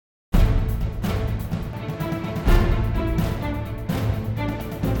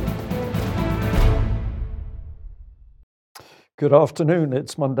Good afternoon.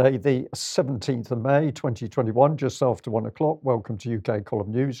 It's Monday, the 17th of May, 2021, just after 1 o'clock. Welcome to UK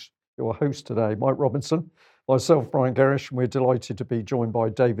Column News. Your host today, Mike Robinson, myself, Brian Gerrish, and we're delighted to be joined by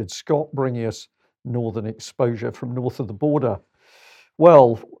David Scott, bringing us northern exposure from north of the border.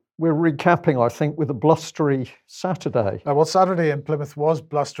 Well, we're recapping, I think, with a blustery Saturday. Well, Saturday in Plymouth was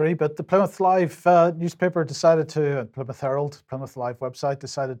blustery, but the Plymouth Live newspaper decided to, Plymouth Herald, Plymouth Live website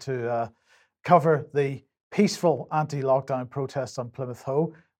decided to cover the peaceful anti-lockdown protests on Plymouth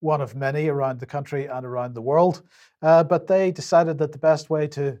Hoe, one of many around the country and around the world. But they decided that the best way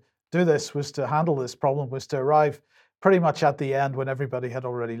to do this was to handle this problem was to arrive pretty much at the end when everybody had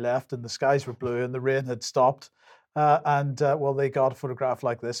already left and the skies were blue and the rain had stopped. They got a photograph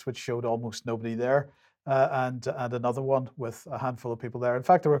like this, which showed almost nobody there, and another one with a handful of people there. In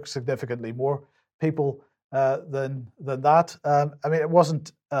fact, there were significantly more people than that.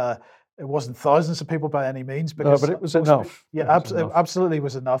 It wasn't thousands of people by any means, No, but it was enough. Absolutely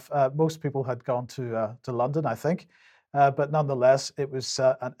was enough. Most people had gone to London, I think, but nonetheless, it was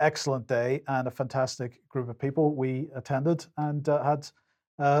an excellent day and a fantastic group of people. We attended and had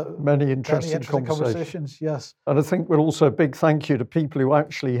many interesting conversations. Yes, and I think we're also a big thank you to people who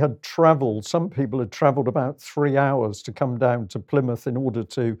actually had travelled. Some people had travelled about 3 hours to come down to Plymouth in order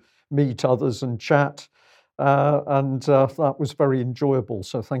to meet others and chat. That was very enjoyable.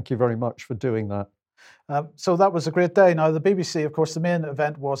 So thank you very much for doing that. So that was a great day. Now, the BBC, of course, the main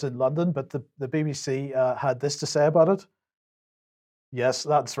event was in London, but the BBC had this to say about it. Yes,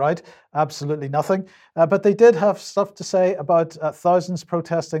 that's right. Absolutely nothing. But they did have stuff to say about thousands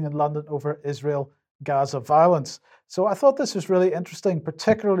protesting in London over Israel-Gaza violence. So I thought this was really interesting,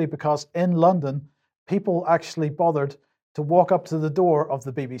 particularly because in London, people actually bothered to walk up to the door of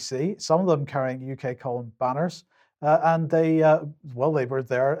the BBC, some of them carrying UK Column banners, and they were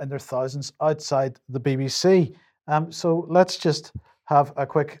there in their thousands outside the BBC. So let's just have a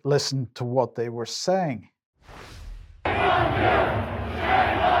quick listen to what they were saying.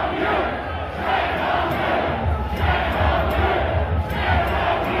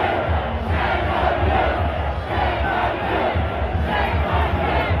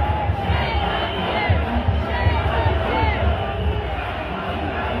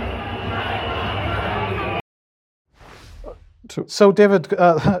 So, David,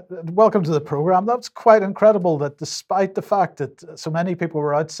 welcome to the programme. That's quite incredible that despite the fact that so many people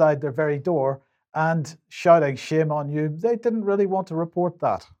were outside their very door and shouting, "Shame on you," they didn't really want to report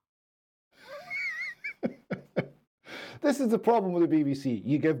that. This is the problem with the BBC.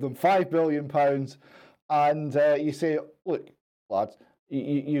 You give them £5 billion and you say, look, lads,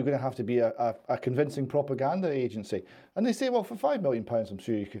 you're going to have to be a convincing propaganda agency. And they say, well, for £5 million, I'm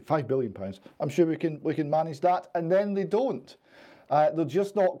sure you could, £5 billion, I'm sure we can manage that. And then they don't. They're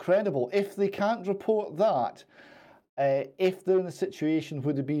just not credible. If they can't report that, if they're in a situation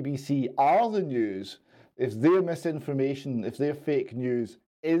where the BBC are the news, if their misinformation, if their fake news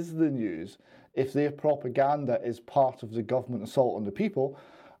is the news, if their propaganda is part of the government assault on the people,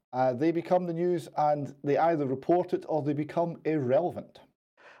 they become the news and they either report it or they become irrelevant.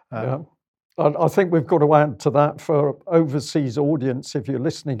 Yeah. I think we've got to add to that for overseas audience, if you're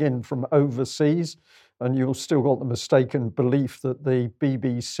listening in from overseas and you've still got the mistaken belief that the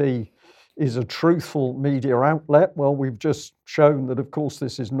BBC is a truthful media outlet, well, we've just shown that, of course,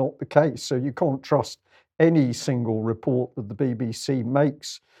 this is not the case. So you can't trust any single report that the BBC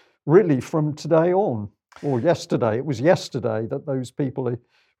makes, really, from today on, or yesterday. It was yesterday that those people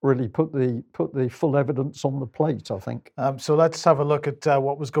really put the full evidence on the plate, I think. So let's have a look at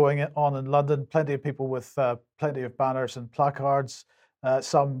what was going on in London. Plenty of people with plenty of banners and placards,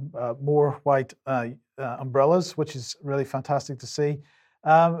 some more white umbrellas, which is really fantastic to see.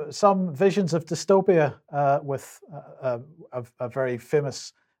 Some visions of dystopia with a very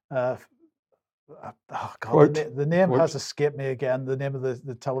famous the name has escaped me again. The name of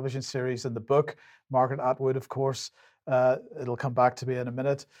the television series and the book, Margaret Atwood, of course. It'll come back to me in a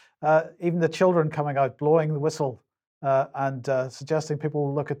minute. Even the children coming out, blowing the whistle and suggesting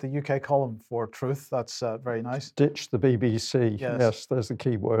people look at the UK Column for truth. That's very nice. Ditch the BBC. Yes, there's the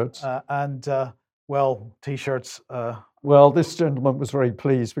key words. T-shirts. Well, this gentleman was very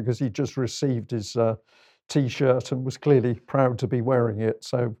pleased because he just received his T-shirt and was clearly proud to be wearing it.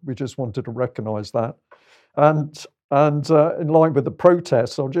 So we just wanted to recognise that. And in line with the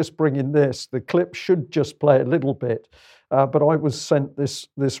protests, I'll just bring in this. The clip should just play a little bit, but I was sent this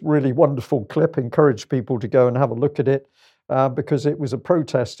really wonderful clip. Encourage people to go and have a look at it because it was a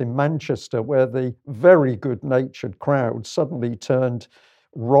protest in Manchester where the very good-natured crowd suddenly turned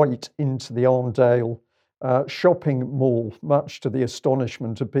right into the Arndale shopping mall, much to the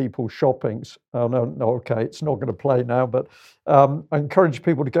astonishment of people shopping. Oh, no, okay, it's not going to play now, but I encourage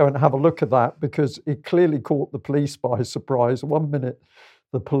people to go and have a look at that because it clearly caught the police by surprise. 1 minute,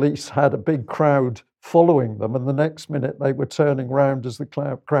 the police had a big crowd following them, and the next minute they were turning round as the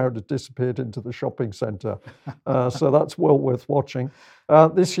crowd had disappeared into the shopping centre. So that's well worth watching.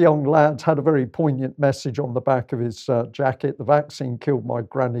 This young lad had a very poignant message on the back of his jacket. The vaccine killed my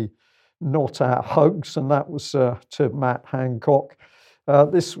granny, not our hugs, and that was to Matt Hancock.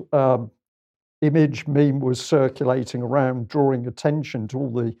 This image meme was circulating around, drawing attention to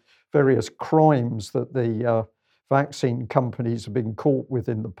all the various crimes that the vaccine companies have been caught with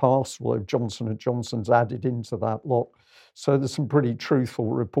in the past, although Johnson & Johnson's added into that lot. So there's some pretty truthful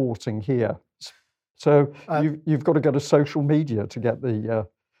reporting here. So you've got to go to social media to get the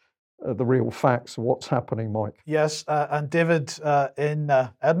real facts of what's happening, Mike. Yes, and David, in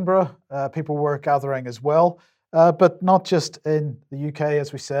Edinburgh, people were gathering as well, but not just in the UK,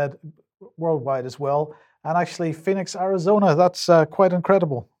 as we said, worldwide as well. And actually, Phoenix, Arizona, that's quite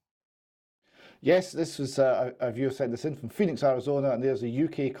incredible. Yes, this was a viewer sent this in from Phoenix, Arizona, and there's a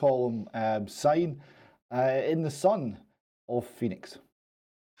UK column sign in the sun of Phoenix.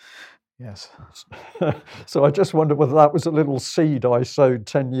 Yes. So I just wonder whether that was a little seed I sowed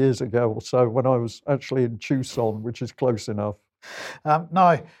 10 years ago or so when I was actually in Tucson, which is close enough.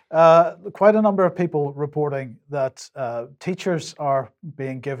 Now, quite a number of people reporting that teachers are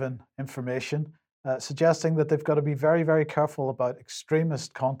being given information suggesting that they've got to be very, very careful about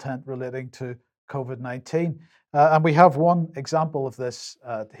extremist content relating to COVID-19. And we have one example of this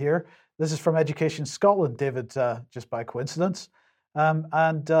here. This is from Education Scotland, David, just by coincidence.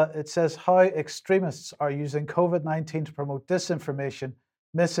 And it says how extremists are using COVID-19 to promote disinformation,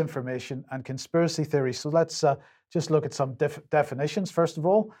 misinformation, and conspiracy theories. So let's just look at some definitions. First of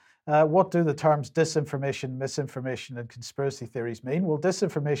all, what do the terms disinformation, misinformation, and conspiracy theories mean? Well,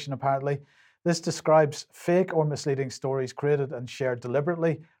 disinformation, apparently, this describes fake or misleading stories created and shared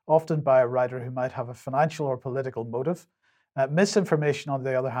deliberately, often by a writer who might have a financial or political motive. Misinformation, on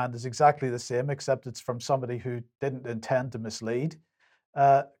the other hand, is exactly the same, except it's from somebody who didn't intend to mislead.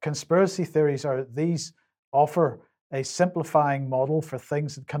 Conspiracy theories offer a simplifying model for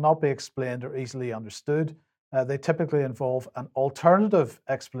things that cannot be explained or easily understood. They typically involve an alternative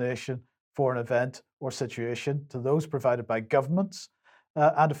explanation for an event or situation to those provided by governments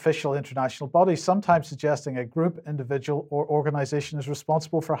and official international bodies, sometimes suggesting a group, individual, or organization is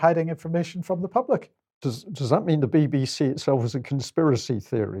responsible for hiding information from the public. Does that mean the BBC itself is a conspiracy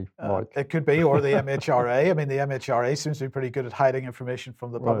theory, Mike? It could be, or the MHRA. I mean, the MHRA seems to be pretty good at hiding information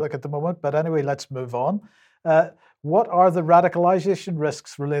from the public at the moment. But anyway, let's move on. What are the radicalization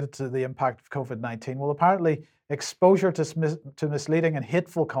risks related to the impact of COVID-19? Well, apparently, exposure to misleading and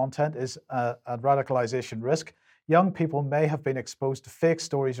hateful content is a radicalization risk. Young people may have been exposed to fake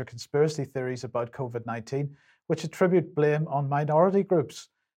stories or conspiracy theories about COVID-19, which attribute blame on minority groups.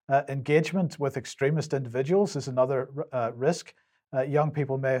 Engagement with extremist individuals is another risk. Young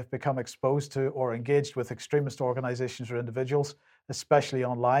people may have become exposed to or engaged with extremist organizations or individuals, especially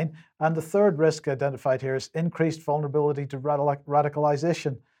online. And the third risk identified here is increased vulnerability to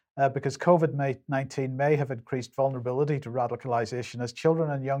radicalization, because COVID-19 may have increased vulnerability to radicalization as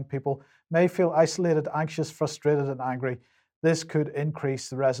children and young people may feel isolated, anxious, frustrated, and angry. This could increase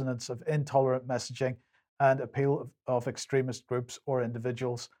the resonance of intolerant messaging and appeal of extremist groups or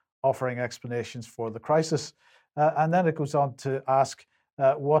individuals offering explanations for the crisis. And then it goes on to ask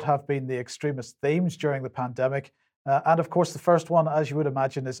what have been the extremist themes during the pandemic. And of course, the first one, as you would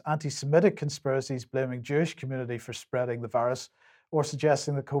imagine, is anti-Semitic conspiracies blaming Jewish community for spreading the virus or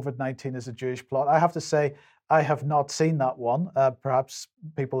suggesting that COVID-19 is a Jewish plot. I have to say, I have not seen that one. Perhaps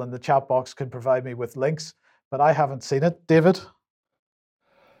people in the chat box could provide me with links, but I haven't seen it. David?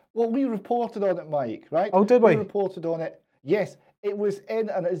 Well, we reported on it, Mike, right? Oh, did we? We reported on it. Yes, it was in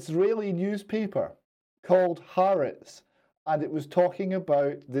an Israeli newspaper called Haaretz, and it was talking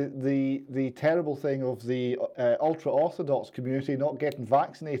about the terrible thing of the ultra-Orthodox community not getting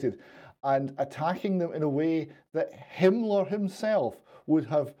vaccinated and attacking them in a way that Himmler himself would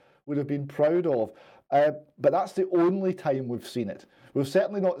have been proud of. But that's the only time we've seen it. We've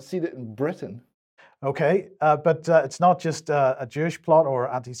certainly not seen it in Britain. Okay, but it's not just a Jewish plot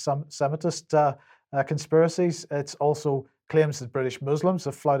or anti-Semitist conspiracies. It's also claims that British Muslims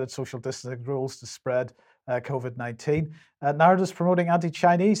have flouted social distancing rules to spread COVID-19. Narratives promoting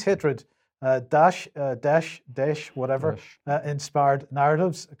anti-Chinese hatred, inspired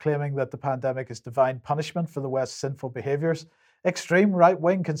narratives claiming that the pandemic is divine punishment for the West's sinful behaviors. Extreme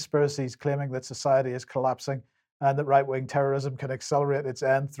right-wing conspiracies claiming that society is collapsing and that right-wing terrorism can accelerate its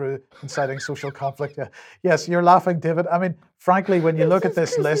end through inciting social conflict. Yes, you're laughing, David. I mean, frankly, when you look at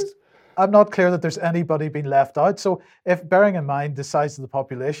this list, I'm not clear that there's anybody being left out. So if bearing in mind the size of the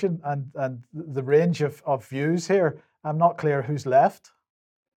population and the range of views here, I'm not clear who's left.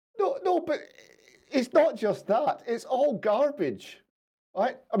 No, but it's not just that. It's all garbage.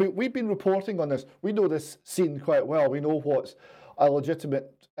 Right? I mean, we've been reporting on this. We know this scene quite well. We know what's a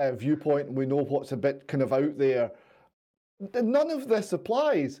legitimate viewpoint, and we know what's a bit kind of out there. None of this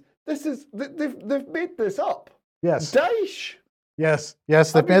applies. They've made this up. Yes. Daesh. Yes.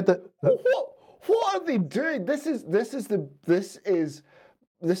 They've made that. What are they doing? This has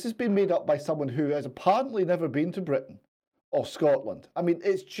been made up by someone who has apparently never been to Britain or Scotland. I mean,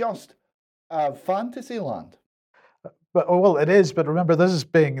 it's just fantasy land. But well, it is. But remember, this is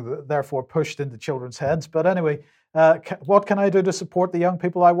being therefore pushed into children's heads. But anyway, what can I do to support the young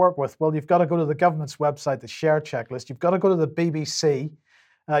people I work with? Well, you've got to go to the government's website, the Share Checklist. You've got to go to the BBC.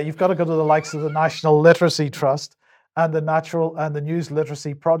 You've got to go to the likes of the National Literacy Trust and the News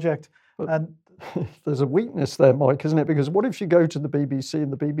Literacy Project. And there's a weakness there, Mike, isn't it? Because what if you go to the BBC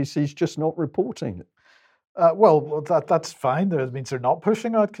and the BBC's just not reporting it? Well, that's fine. That means they're not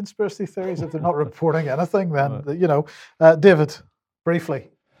pushing out conspiracy theories. If they're not reporting anything, then, David, briefly.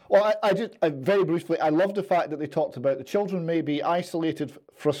 Well, I just very briefly, I love the fact that they talked about the children may be isolated,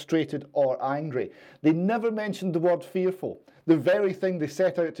 frustrated, or angry. They never mentioned the word fearful, the very thing they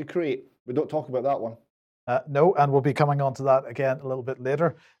set out to create. We don't talk about that one. No, and we'll be coming on to that again a little bit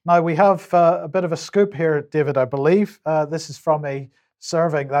later. Now, we have a bit of a scoop here, David, I believe. This is from a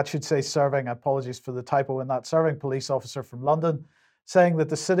serving apologies for the typo in that, serving police officer from London, saying that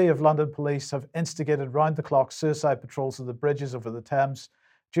the City of London police have instigated round-the-clock suicide patrols of the bridges over the Thames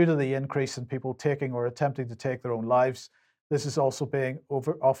due to the increase in people taking or attempting to take their own lives. This is also being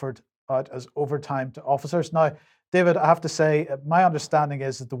offered out as overtime to officers. Now, David, I have to say, my understanding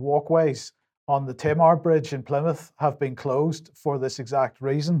is that the walkways on the Tamar Bridge in Plymouth have been closed for this exact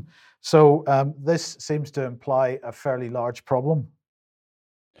reason. So this seems to imply a fairly large problem.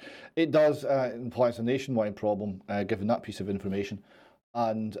 It does imply it's a nationwide problem, given that piece of information.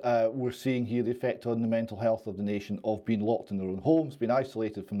 And we're seeing here the effect on the mental health of the nation of being locked in their own homes, being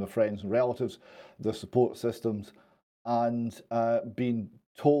isolated from their friends and relatives, their support systems, and being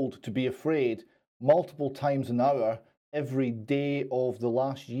told to be afraid multiple times an hour every day of the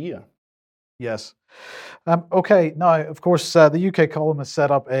last year. Yes. Okay. Now, of course, the UK column has set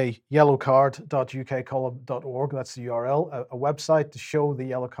up a yellowcard.ukcolumn.org. That's the URL, a website to show the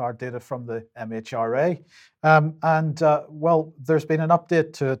yellow card data from the MHRA. Well, there's been an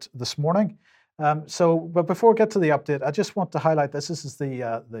update to it this morning. But before we get to the update, I just want to highlight this. This is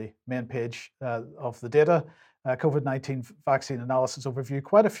the main page of the data, COVID-19 vaccine analysis overview.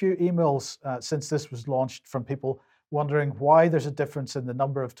 Quite a few emails since this was launched from people wondering why there's a difference in the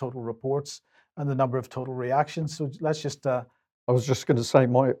number of total reports and the number of total reactions. So let's just... I was just going to say,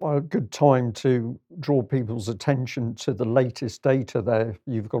 a good time to draw people's attention to the latest data there.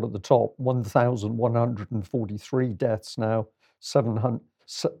 You've got at the top 1,143 deaths now,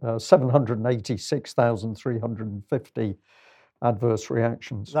 786,350 adverse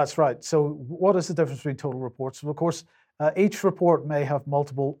reactions. That's right. So what is the difference between total reports? Well, of course, each report may have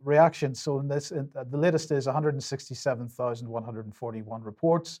multiple reactions. So the latest is 167,141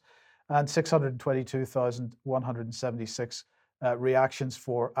 reports and 622,176 reactions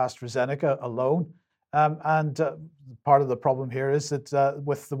for AstraZeneca alone. Part of the problem here is that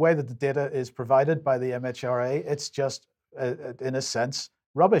with the way that the data is provided by the MHRA, it's just, in a sense,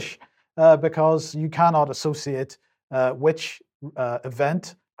 rubbish because you cannot associate which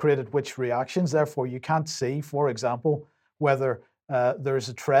event created which reactions. Therefore, you can't see, for example, whether there is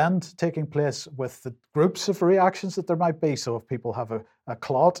a trend taking place with the groups of reactions that there might be. So if people have a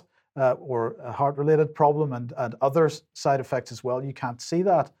clot or a heart-related problem and other side effects as well, you can't see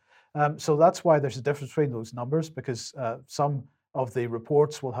that. So that's why there's a difference between those numbers, because some of the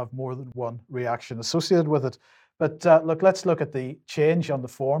reports will have more than one reaction associated with it. But let's look at the change on the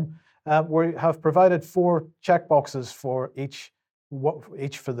form. We have provided 4 checkboxes for each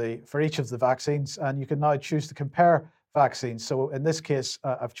of the vaccines, and you can now choose to compare vaccines. So in this case,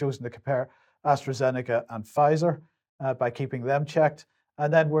 I've chosen to compare AstraZeneca and Pfizer by keeping them checked.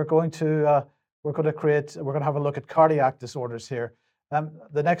 And then we're going to have a look at cardiac disorders here.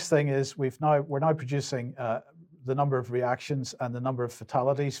 The next thing is we're now producing the number of reactions and the number of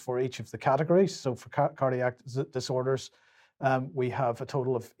fatalities for each of the categories. So for cardiac disorders, we have a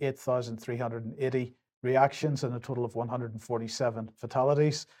total of 8,380 reactions and a total of 147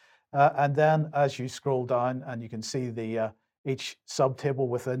 fatalities. And then as you scroll down and you can see each subtable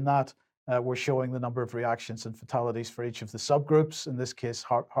within that, we're showing the number of reactions and fatalities for each of the subgroups, in this case,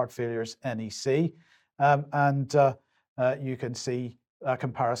 heart failure's NEC. And you can see a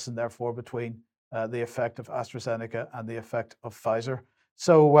comparison, therefore, between the effect of AstraZeneca and the effect of Pfizer.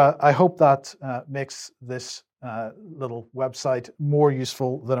 So I hope that makes this little website more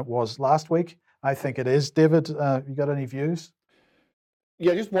useful than it was last week. I think it is. David, you got any views?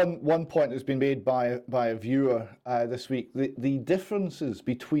 Yeah, just one point that's been made by a viewer this week. The differences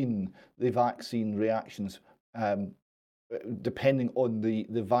between the vaccine reactions, depending on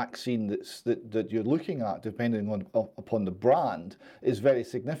the vaccine that you're looking at, depending upon the brand, is very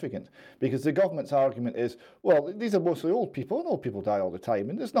significant. Because the government's argument is, well, these are mostly old people, and old people die all the time,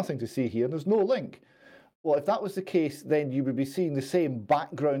 and there's nothing to see here, and there's no link. Well, if that was the case, then you would be seeing the same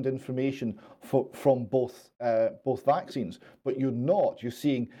background information from both vaccines, but you're not. You're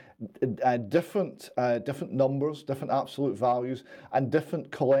seeing different numbers, different absolute values, and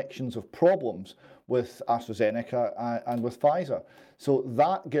different collections of problems with AstraZeneca and with Pfizer. So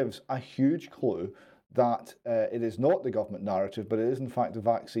that gives a huge clue that it is not the government narrative, but it is in fact the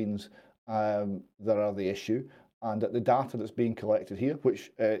vaccines that are the issue, and that the data that's being collected here,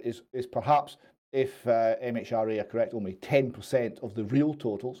 which is perhaps, if MHRA are correct, only 10% of the real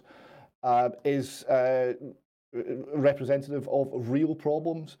totals, is representative of real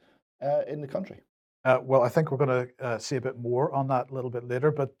problems in the country. Well, I think we're going to see a bit more on that a little bit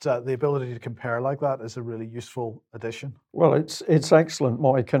later, but the ability to compare like that is a really useful addition. Well, it's excellent,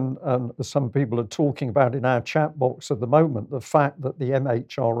 Mike, and some people are talking about in our chat box at the moment the fact that the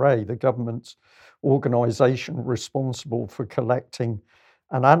MHRA, the government's organisation responsible for collecting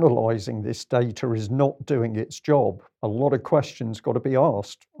and analysing this data, is not doing its job. A lot of questions got to be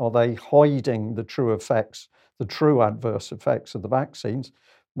asked. Are they hiding the true effects, the true adverse effects of the vaccines?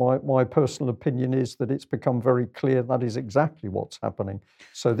 My personal opinion is that it's become very clear that is exactly what's happening.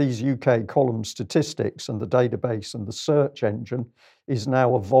 So these UK column statistics and the database and the search engine is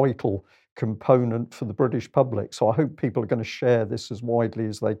now a vital component for the British public. So I hope people are going to share this as widely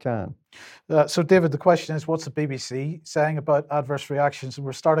as they can. So David, the question is, what's the BBC saying about adverse reactions? And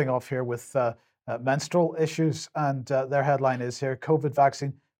we're starting off here with menstrual issues, and their headline is here: COVID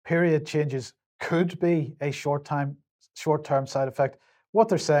vaccine period changes could be a short-term side effect. What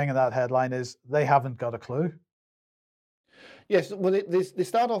they're saying in that headline is they haven't got a clue. Yes, well, they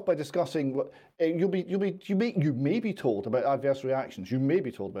start off by discussing. You may be told about adverse reactions. You may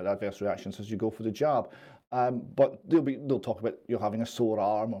be told about adverse reactions as you go for the jab, but they'll talk about you having a sore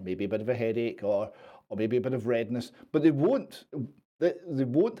arm, or maybe a bit of a headache, or maybe a bit of redness. But they won't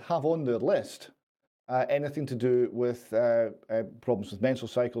have on their list anything to do with problems with menstrual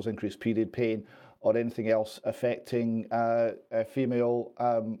cycles, increased period pain, or anything else affecting female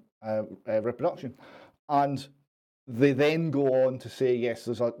reproduction. And they then go on to say, yes,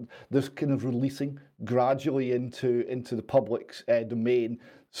 there's kind of releasing gradually into the public's domain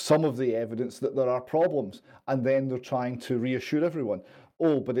some of the evidence that there are problems, and then they're trying to reassure everyone,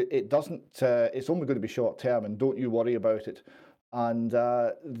 but it doesn't. It's only going to be short term, and don't you worry about it. And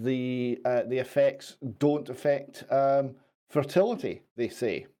the effects don't affect fertility, they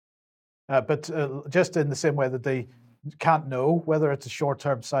say. But just in the same way that they can't know whether it's a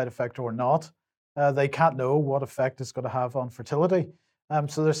short-term side effect or not, they can't know what effect it's going to have on fertility.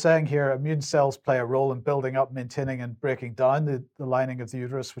 So they're saying here immune cells play a role in building up, maintaining, and breaking down the lining of the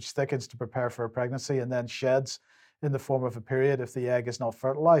uterus, which thickens to prepare for a pregnancy and then sheds in the form of a period if the egg is not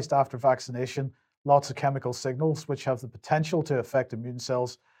fertilized. After vaccination, lots of chemical signals which have the potential to affect immune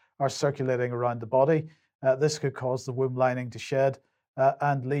cells are circulating around the body. This could cause the womb lining to shed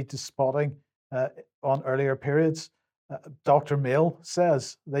and lead to spotting on earlier periods. Dr. Mail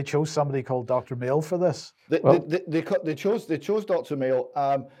says they chose somebody called Dr. Mail for this. They chose Dr. Mail,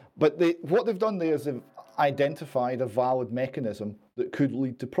 but what they've done there is they've identified a valid mechanism that could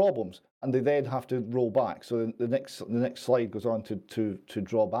lead to problems, and they then have to roll back. So the next slide goes on to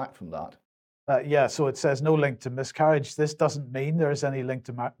draw back from that. So it says no link to miscarriage. This doesn't mean there is any link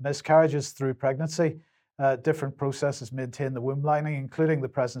to miscarriages through pregnancy. Different processes maintain the womb lining, including the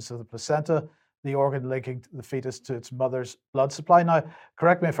presence of the placenta, the organ linking the fetus to its mother's blood supply. Now,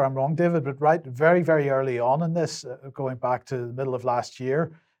 correct me if I'm wrong, David, but very, very early on in this, going back to the middle of last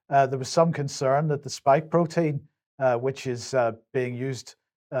year, there was some concern that the spike protein, which is being used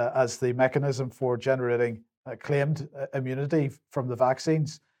as the mechanism for generating claimed immunity from the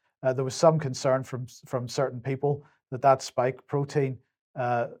vaccines, there was some concern from certain people that spike protein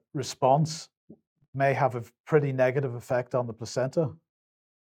response may have a pretty negative effect on the placenta.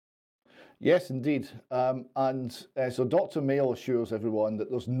 Yes, indeed. So Dr. Mail assures everyone that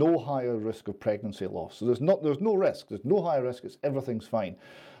there's no higher risk of pregnancy loss. So there's no risk. There's no higher risk. Everything's fine.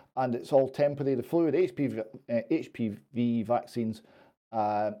 and it's all temporary. The flu and HPV vaccines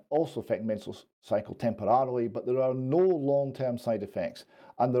also affect menstrual cycle temporarily, but there are no long-term side effects,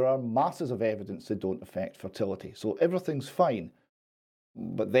 and there are masses of evidence they don't affect fertility. So everything's fine.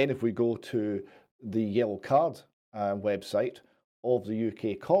 But then if we go to the Yellow Card website of the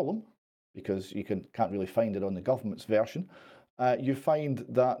UK column, because you can't really find it on the government's version, you find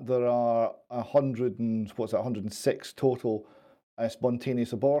that there are 106 total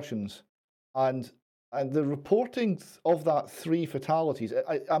spontaneous abortions, and the reporting of that 3 fatalities.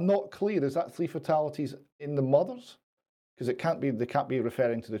 I'm not clear. Is that 3 fatalities in the mothers? Because they can't be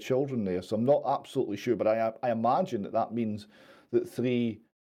referring to the children there. So I'm not absolutely sure, but I imagine that means that three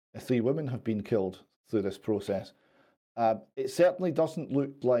women have been killed through this process. It certainly doesn't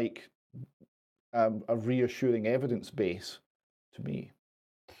look like a reassuring evidence base to me.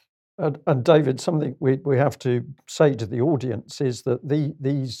 And David, something we have to say to the audience is that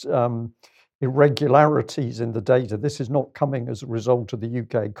these irregularities in the data, this is not coming as a result of the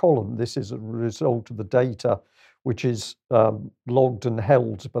UK column. This is a result of the data which is logged and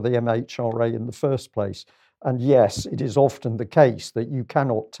held by the MHRA in the first place. And yes, it is often the case that you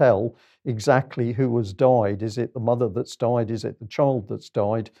cannot tell exactly who has died. Is it the mother that's died? Is it the child that's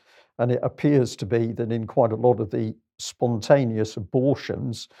died? And it appears to be that in quite a lot of the spontaneous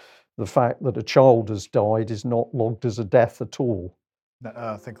abortions, the fact that a child has died is not logged as a death at all.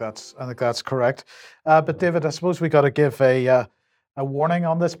 I think that's correct. But David, I suppose we got to give a warning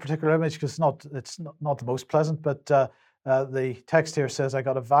on this particular image, because it's not the most pleasant. But the text here says, "I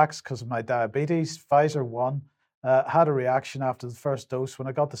got a vax because of my diabetes. Pfizer 1. Had a reaction after the first dose. When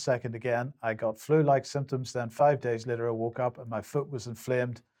I got the second again, I got flu-like symptoms. Then 5 days later, I woke up and my foot was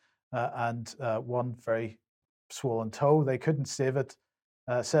inflamed and one very swollen toe. They couldn't save it.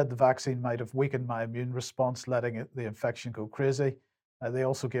 Said the vaccine might have weakened my immune response, letting the infection go crazy. They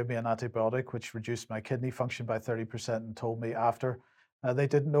also gave me an antibiotic, which reduced my kidney function by 30%, and told me after they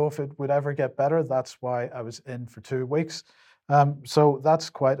didn't know if it would ever get better. That's why I was in for 2 weeks." So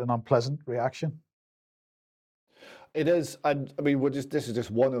that's quite an unpleasant reaction. It is, and I mean, this is just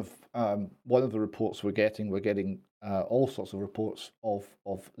one of the reports we're getting. We're getting all sorts of reports of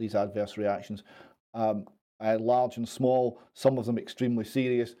these adverse reactions, large and small. Some of them extremely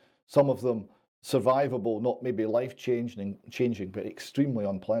serious. Some of them survivable, not maybe life-changing, but extremely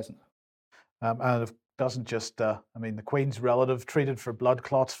unpleasant. And it doesn't just, I mean, the Queen's relative treated for blood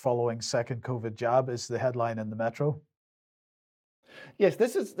clots following second COVID jab is the headline in the Metro. Yes,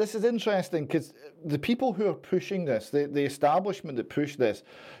 this is interesting, because the people who are pushing this, the establishment that push this,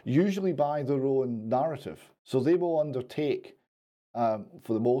 usually buy their own narrative. So they will undertake,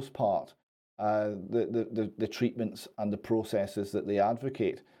 for the most part, the treatments and the processes that they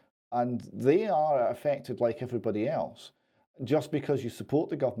advocate. And they are affected like everybody else. Just because you support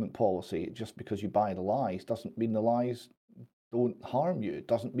the government policy, just because you buy the lies, doesn't mean the lies don't harm you. It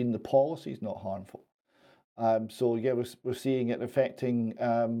doesn't mean the policy is not harmful. So yeah, we're seeing it affecting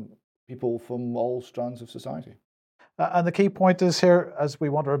people from all strands of society. And the key point is here, as we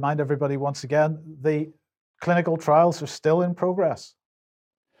want to remind everybody once again, the clinical trials are still in progress.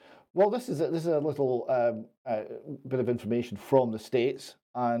 Well, this is a little bit of information from the States,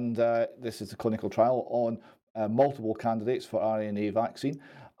 and this is a clinical trial on multiple candidates for RNA vaccine.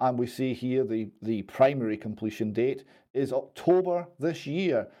 And we see here the primary completion date is October this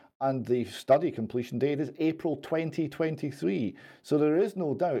year, and the study completion date is April 2023. So there is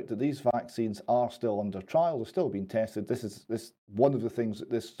no doubt that these vaccines are still under trial. They're still being tested. This one of the things that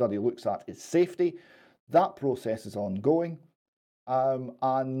this study looks at is safety. That process is ongoing.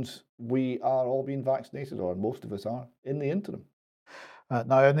 And we are all being vaccinated, or most of us are, in the interim.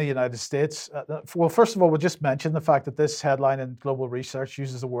 Now, in the United States, well, first of all, we'll just mention the fact that this headline in Global Research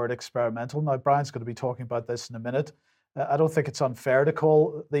uses the word experimental. Now, Brian's going to be talking about this in a minute. I don't think it's unfair to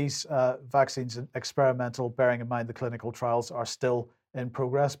call these vaccines experimental, bearing in mind the clinical trials are still in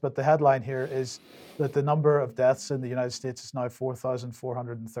progress. But the headline here is that the number of deaths in the United States is now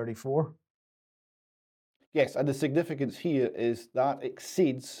 4,434. Yes, and the significance here is that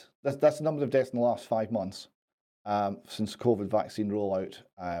exceeds, that's the number of deaths in the last 5 months since COVID vaccine rollout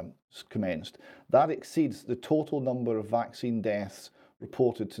commenced. That exceeds the total number of vaccine deaths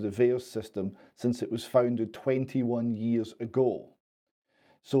reported to the VAERS system since it was founded 21 years ago.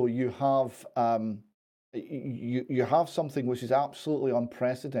 So you have you have something which is absolutely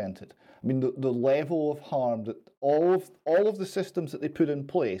unprecedented. I mean, the level of harm that all of the systems that they put in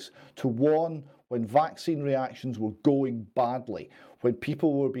place to warn when vaccine reactions were going badly, when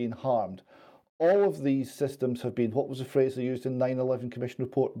people were being harmed, all of these systems have been, what was the phrase they used in 9/11 Commission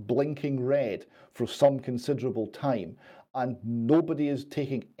report, blinking red for some considerable time. and nobody is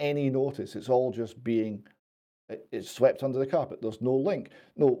taking any notice. It's all just being it's swept under the carpet. There's no link.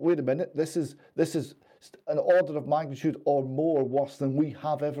 No, wait a minute. This is an order of magnitude or more worse than we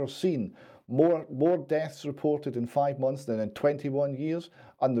have ever seen. More deaths reported in 5 months than in 21 years,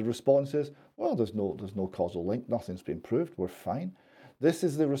 and the response is, well, there's no causal link. Nothing's been proved. We're fine. This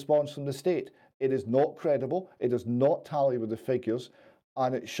is the response from the state. It is not credible. It does not tally with the figures,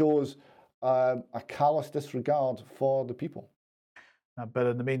 and it shows a callous disregard for the people. But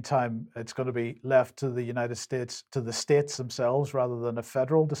in the meantime, it's going to be left to the United States, to the states themselves, rather than a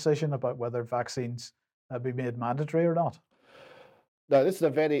federal decision about whether vaccines be made mandatory or not. Now, this is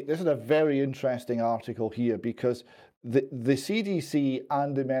a very interesting article here, because the CDC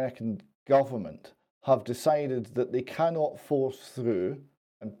and the American government have decided that they cannot force through.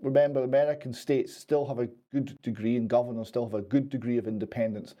 And remember, American states still have a good degree, and governors still have a good degree of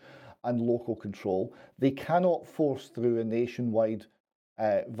independence and local control. They cannot force through a nationwide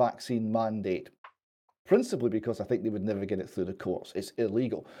vaccine mandate, principally because I think they would never get it through the courts. It's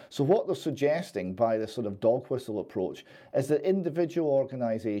illegal. So what they're suggesting by this sort of dog whistle approach is that individual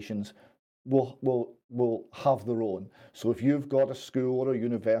organisations will have their own. So if you've got a school or a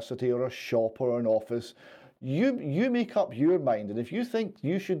university or a shop or an office, you make up your mind, and if you think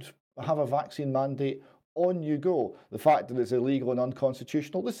you should have a vaccine mandate, on you go. The fact that it's illegal and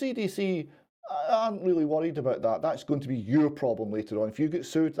unconstitutional, the CDC aren't really worried about that. That's going to be your problem later on. If you get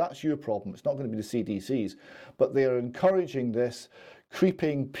sued, that's your problem. It's not going to be the CDC's. But they are encouraging this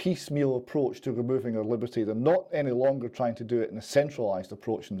creeping piecemeal approach to removing our liberty. They're not any longer trying to do it in a centralised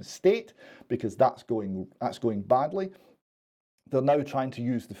approach in the state, because that's going badly. They're now trying to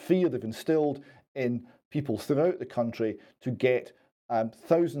use the fear they've instilled in people throughout the country to get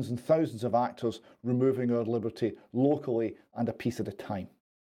thousands and thousands of actors removing our liberty locally and a piece at a time.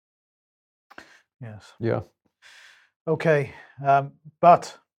 Yes. Yeah. Okay.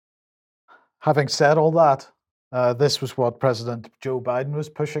 But having said all that, this was what President Joe Biden was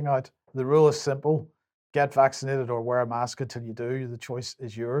pushing out. The rule is simple: get vaccinated or wear a mask until you do. The choice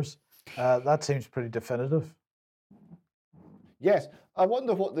is yours. That seems pretty definitive. Yes. I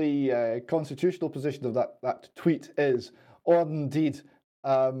wonder what the constitutional position of that tweet is, or indeed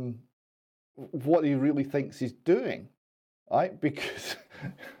what he really thinks he's doing, right? Because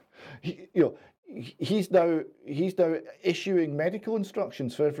he's now issuing medical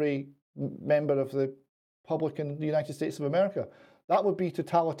instructions for every member of the public in the United States of America. That would be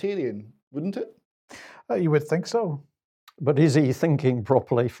totalitarian, wouldn't it? You would think so. But is he thinking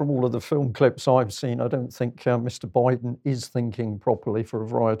properly? From all of the film clips I've seen, I don't think Mr. Biden is thinking properly for a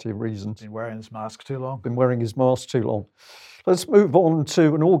variety of reasons. Been wearing his mask too long. Been wearing his mask too long. Let's move on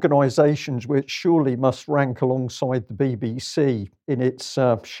to an organisation which surely must rank alongside the BBC in its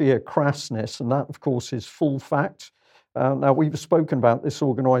sheer crassness, and that, of course, is Full Fact. Now, we've spoken about this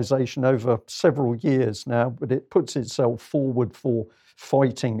organisation over several years now, but it puts itself forward for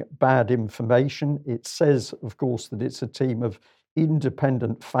fighting bad information. It says, of course, that it's a team of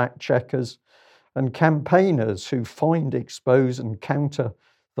independent fact checkers and campaigners who find, expose and counter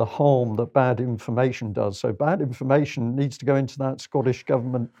the harm that bad information does. So bad information needs to go into that Scottish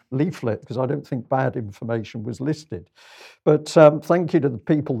Government leaflet, because I don't think bad information was listed. But thank you to the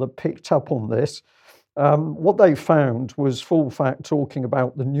people that picked up on this. What they found was Full Fact talking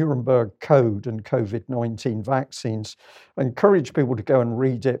about the Nuremberg Code and COVID-19 vaccines. I encourage people to go and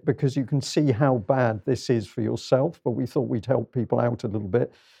read it, because you can see how bad this is for yourself, but we thought we'd help people out a little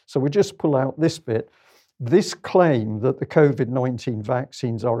bit. So we just pull out this bit. This claim that the COVID-19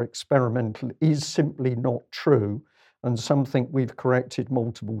 vaccines are experimental is simply not true, and something we've corrected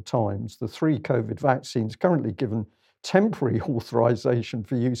multiple times. The 3 COVID vaccines currently given temporary authorization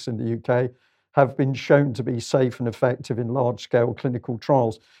for use in the UK have been shown to be safe and effective in large-scale clinical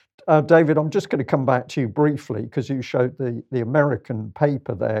trials. David, I'm just going to come back to you briefly, because you showed the American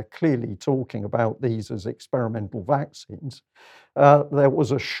paper there clearly talking about these as experimental vaccines. There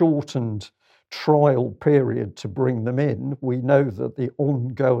was a shortened trial period to bring them in. We know that the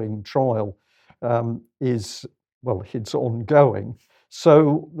ongoing trial it's ongoing.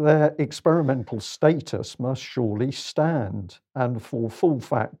 So their experimental status must surely stand. And for Full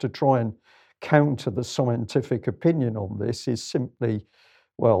Fact to try and counter the scientific opinion on this is simply,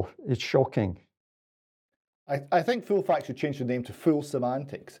 well, it's shocking. I think Full Fact should change the name to Full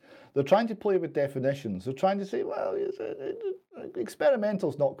Semantics. They're trying to play with definitions. They're trying to say, well, experimental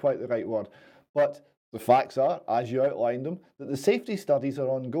is not quite the right word. But the facts are, as you outlined them, that the safety studies are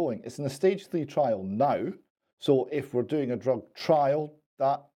ongoing. It's in a stage 3 trial now. So if we're doing a drug trial,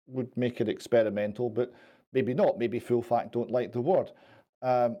 that would make it experimental, but maybe not. Maybe Full Fact don't like the word.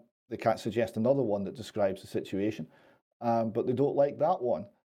 They can't suggest another one that describes the situation. but they don't like that one.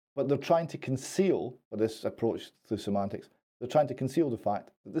 But they're trying to conceal, with this approach through semantics, they're trying to conceal the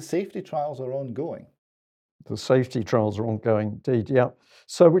fact that the safety trials are ongoing. The safety trials are ongoing, indeed, yeah.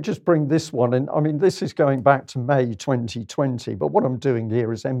 So we just bring this one in. I mean, this is going back to May 2020, but what I'm doing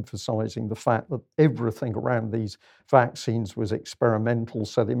here is emphasizing the fact that everything around these vaccines was experimental.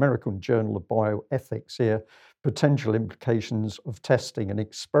 So the American Journal of Bioethics here, potential implications of testing an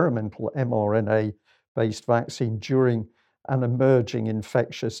experimental mRNA-based vaccine during an emerging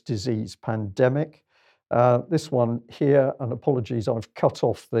infectious disease pandemic. This one here, and apologies, I've cut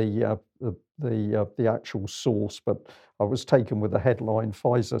off the actual source, but I was taken with the headline.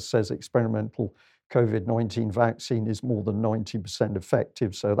 Pfizer says experimental COVID-19 vaccine is more than 90%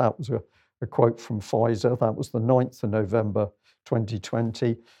 effective. So that was a quote from Pfizer. That was the 9th of November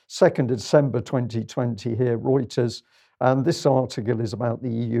 2020. 2nd December 2020 here, Reuters. And this article is about the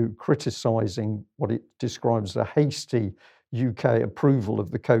EU criticising what it describes as a hasty UK approval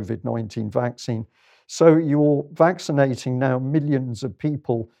of the COVID-19 vaccine. So you're vaccinating now millions of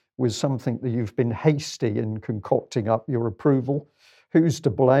people with something that you've been hasty in concocting up your approval. Who's to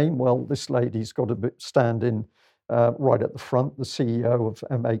blame? Well, this lady's got to stand in right at the front. The CEO of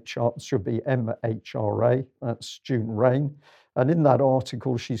MHRA, should be MHRA, that's June Rain. And in that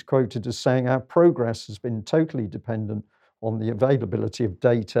article, she's quoted as saying, our progress has been totally dependent on the availability of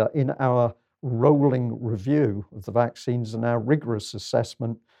data in our rolling review of the vaccines and our rigorous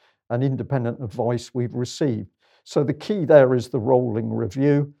assessment and independent advice we've received. So the key there is the rolling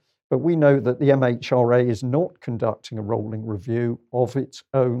review, but we know that the MHRA is not conducting a rolling review of its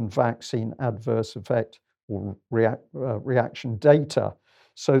own vaccine adverse effect or reaction data.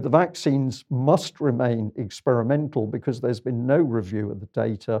 So the vaccines must remain experimental because there's been no review of the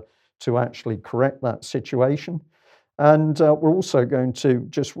data to actually correct that situation. And we're also going to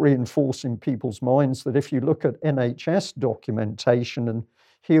just reinforce in people's minds that if you look at NHS documentation, and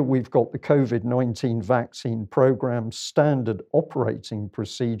here we've got the COVID-19 vaccine program standard operating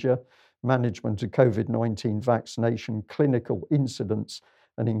procedure, management of COVID-19 vaccination, clinical incidents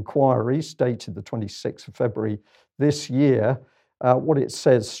and inquiries, dated the 26th of February this year. What it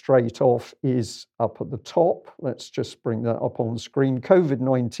says straight off is up at the top. Let's just bring that up on the screen.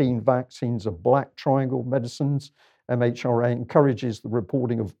 COVID-19 vaccines are black triangle medicines. MHRA encourages the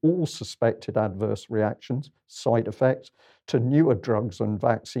reporting of all suspected adverse reactions, side effects, to newer drugs and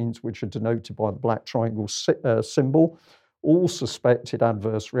vaccines, which are denoted by the black triangle symbol. All suspected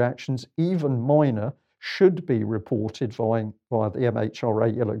adverse reactions, even minor, should be reported via the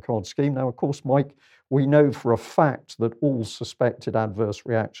MHRA yellow card scheme. Now, of course, Mike, we know for a fact that all suspected adverse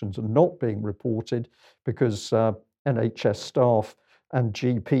reactions are not being reported because NHS staff and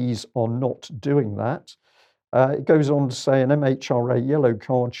GPs are not doing that. It goes on to say an MHRA yellow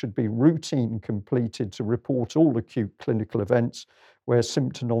card should be routine completed to report all acute clinical events where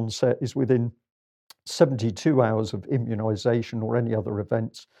symptom onset is within 72 hours of immunisation or any other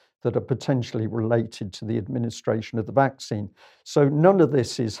events that are potentially related to the administration of the vaccine. So none of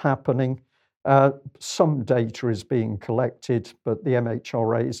this is happening. Some data is being collected, but the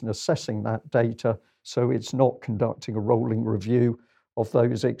MHRA isn't assessing that data, so it's not conducting a rolling review of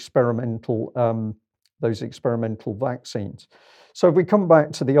those experimental vaccines. So if we come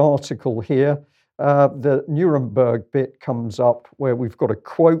back to the article here, the Nuremberg bit comes up where we've got a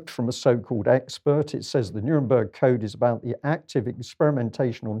quote from a so-called expert. It says the Nuremberg Code is about the active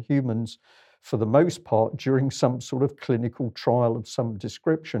experimentation on humans for the most part during some sort of clinical trial of some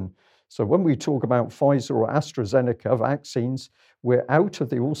description. So when we talk about Pfizer or AstraZeneca vaccines, we're out of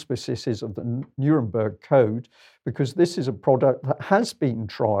the auspices of the Nuremberg Code because this is a product that has been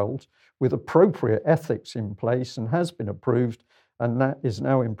trialed with appropriate ethics in place and has been approved, and that is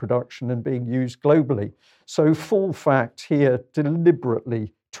now in production and being used globally. So full fact here,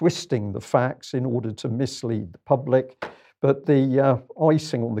 deliberately twisting the facts in order to mislead the public. But the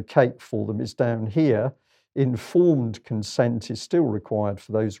icing on the cake for them is down here. Informed consent is still required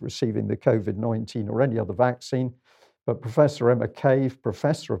for those receiving the COVID-19 or any other vaccine. But Professor Emma Cave,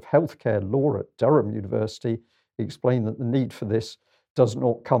 Professor of Healthcare Law at Durham University, explained that the need for this does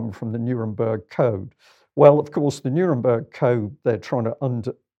not come from the Nuremberg Code. Well, of course, the Nuremberg Code, they're trying to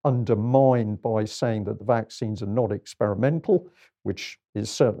undermine by saying that the vaccines are not experimental, which is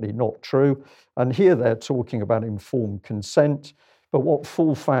certainly not true. And here they're talking about informed consent. But what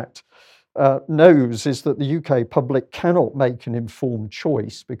Full Fact knows is that the UK public cannot make an informed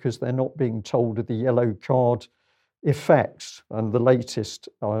choice because they're not being told of the yellow card effects. And the latest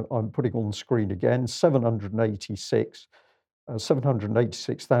I'm putting on the screen again,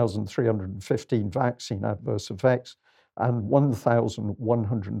 786,315 vaccine adverse effects and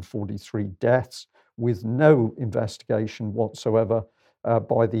 1,143 deaths, with no investigation whatsoever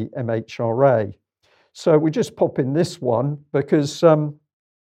by the MHRA. So we just pop in this one because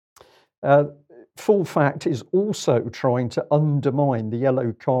Full Fact is also trying to undermine the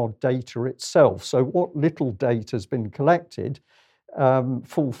yellow card data itself. So what little data has been collected,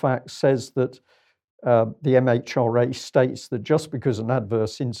 Full Fact says that the MHRA states that just because an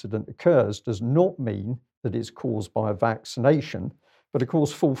adverse incident occurs does not mean that it's caused by a vaccination. But of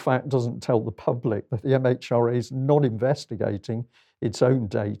course, Full Fact doesn't tell the public that the MHRA is not investigating its own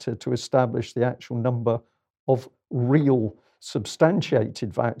data to establish the actual number of real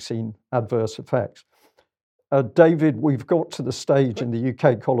substantiated vaccine adverse effects. David, we've got to the stage in the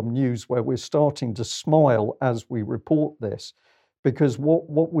UK column news where we're starting to smile as we report this, because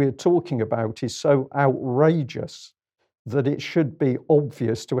what we're talking about is so outrageous that it should be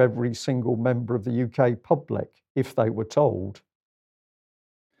obvious to every single member of the UK public if they were told.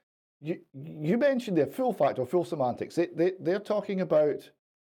 You mentioned their Full Fact or full semantics. They're talking about,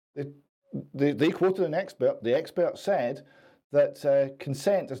 they quoted an expert. The expert said that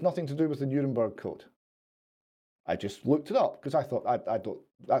consent has nothing to do with the Nuremberg Code. I just looked it up because I thought,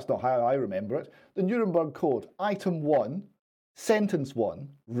 that's not how I remember it. The Nuremberg Code, item 1, sentence 1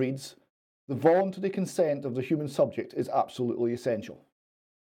 reads, the voluntary consent of the human subject is absolutely essential.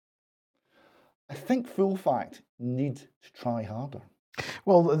 I think Full Fact need to try harder.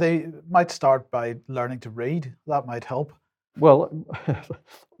 Well, they might start by learning to read. That might help. Well,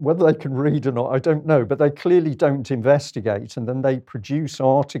 whether they can read or not, I don't know, but they clearly don't investigate, and then they produce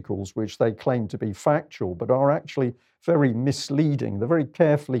articles which they claim to be factual, but are actually very misleading. They're very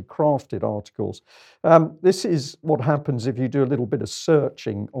carefully crafted articles. This is what happens if you do a little bit of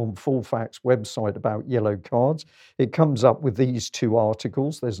searching on Full Fact's website about yellow cards. It comes up with these two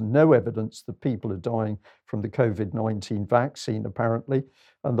articles. There's no evidence that people are dying from the COVID-19 vaccine, apparently.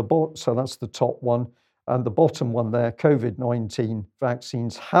 And so that's the top one. And the bottom one there, COVID-19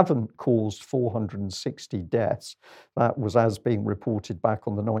 vaccines haven't caused 460 deaths. That was as being reported back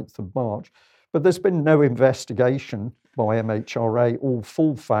on the 9th of March. But there's been no investigation by MHRA or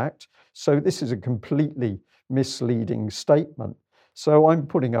Full Fact. So this is a completely misleading statement. So I'm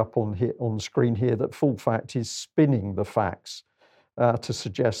putting up on screen here that Full Fact is spinning the facts to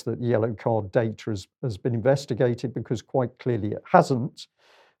suggest that yellow card data has been investigated, because quite clearly it hasn't.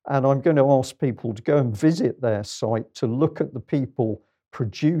 And I'm going to ask people to go and visit their site to look at the people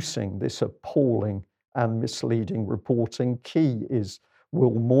producing this appalling and misleading reporting. Key is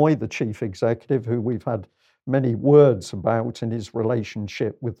Will Moy, the chief executive, who we've had many words about in his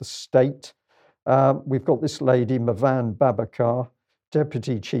relationship with the state. We've got this lady, Mavan Babakar,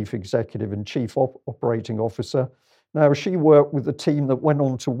 deputy chief executive and chief operating officer. Now, she worked with the team that went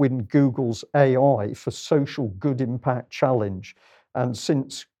on to win Google's AI for Social Good Impact Challenge. And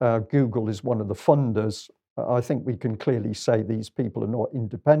since Google is one of the funders, I think we can clearly say these people are not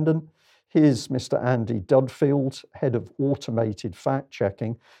independent. Here's Mr. Andy Dudfield, head of automated fact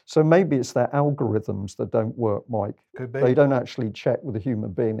checking. So maybe it's their algorithms that don't work, Mike. Could be. They don't actually check with a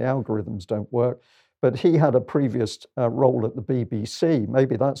human being. The algorithms don't work. But he had a previous role at the BBC.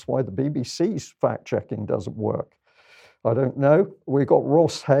 Maybe that's why the BBC's fact checking doesn't work. I don't know. We've got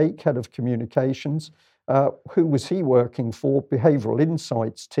Ross Hake, head of communications. Who was he working for? Behavioural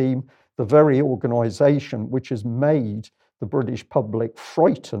Insights team, the very organisation which has made the British public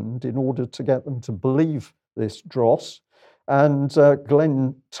frightened in order to get them to believe this dross. And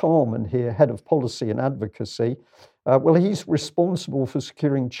Glenn Tarman here, head of policy and advocacy. Well, he's responsible for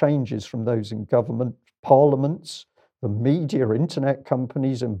securing changes from those in government, parliaments, the media, internet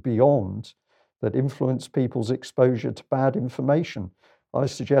companies and beyond that influence people's exposure to bad information. I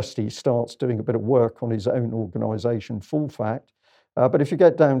suggest he starts doing a bit of work on his own organisation, Full Fact. But if you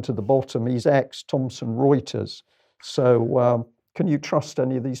get down to the bottom, he's ex-Thomson Reuters. So can you trust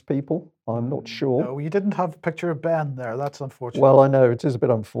any of these people? I'm not sure. No, you didn't have a picture of Ben there. That's unfortunate. Well, I know, it is a bit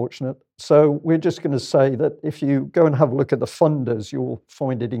unfortunate. So we're just going to say that if you go and have a look at the funders, you'll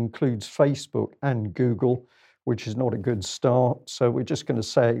find it includes Facebook and Google, which is not a good start. So we're just going to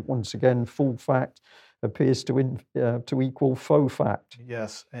say, once again, Full Fact appears to equal faux fact.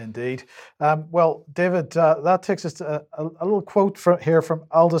 Yes, indeed. Well, David, that takes us to a little quote here from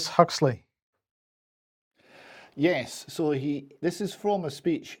Aldous Huxley. Yes, so this is from a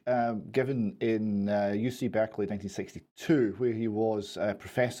speech given in UC Berkeley 1962, where he was a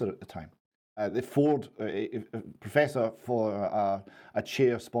professor at the time. The Ford professor for a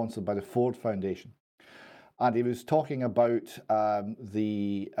chair sponsored by the Ford Foundation. And he was talking about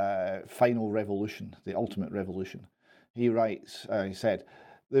the final revolution, the ultimate revolution. He writes, he said,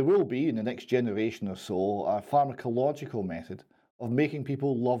 there will be, in the next generation or so, a pharmacological method of making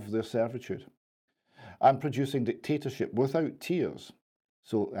people love their servitude. and producing dictatorship without tears,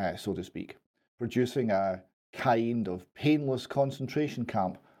 so to speak, producing a kind of painless concentration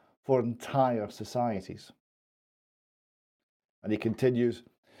camp for entire societies. And he continues,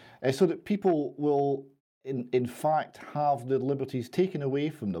 so that people will in fact have their liberties taken away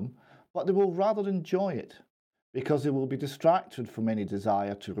from them, but they will rather enjoy it, because they will be distracted from any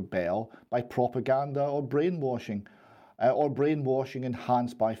desire to rebel by propaganda or brainwashing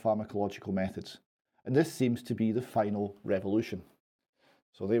enhanced by pharmacological methods. And this seems to be the final revolution.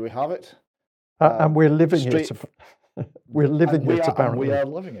 So there we have it. And we're living it. We're living it, apparently. We are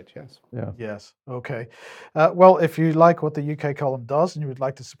living it, yes. Yeah. Yes. Okay. Well, if you like what the UK Column does and you would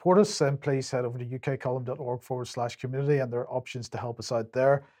like to support us, then please head over to ukcolumn.org/community, and there are options to help us out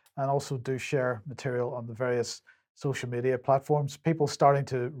there. And also do share material on the various social media platforms. People starting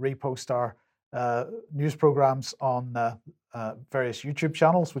to repost our news programs on various YouTube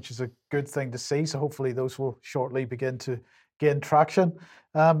channels, which is a good thing to see. So hopefully those will shortly begin to gain traction.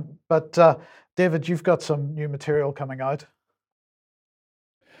 But David, you've got some new material coming out.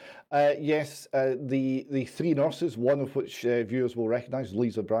 Yes, the three nurses, one of which viewers will recognise,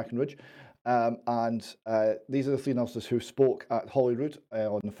 Lisa Brackenridge, and these are the three nurses who spoke at Holyrood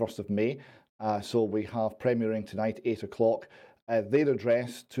on the 1st of May. So we have premiering tonight, 8 o'clock. Their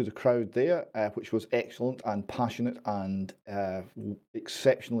address to the crowd there, which was excellent and passionate and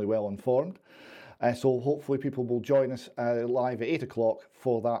exceptionally well informed. So hopefully people will join us live at 8 o'clock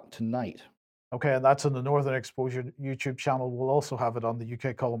for that tonight. Okay, and that's on the Northern Exposure YouTube channel. We'll also have it on the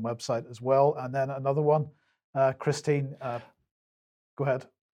UK Column website as well. And then another one, Christine, go ahead.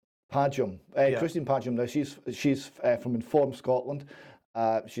 Padgham, Christine Padgham. Now she's from Inform Scotland.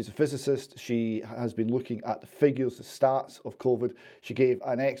 She's a physicist. She has been looking at the figures, the stats of COVID. She gave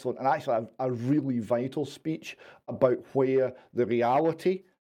an excellent and actually a really vital speech about where the reality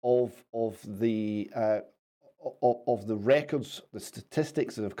of the records, the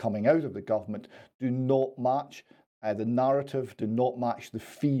statistics that are coming out of the government do not match the narrative, do not match the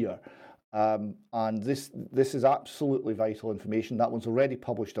fear. And this is absolutely vital information. That one's already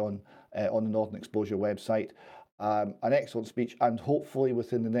published on the Northern Exposure website. An excellent speech, and hopefully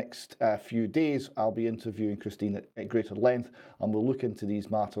within the next few days I'll be interviewing Christine at greater length, and we'll look into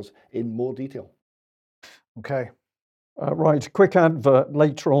these matters in more detail. Okay. Right, quick advert.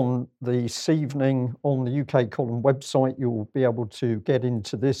 Later on this evening on the UK Column website, you'll be able to get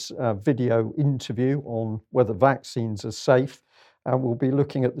into this video interview on whether vaccines are safe. And we'll be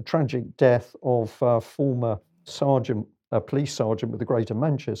looking at the tragic death of former police sergeant with the Greater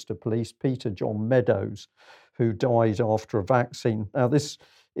Manchester Police, Peter John Meadows, who died after a vaccine. Now, this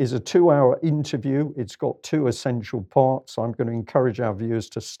is a 2-hour interview. It's got 2 essential parts. I'm going to encourage our viewers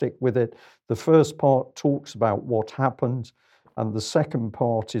to stick with it. The first part talks about what happened, and the second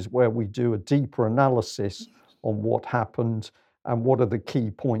part is where we do a deeper analysis on what happened and what are the key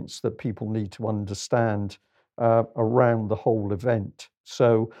points that people need to understand around the whole event.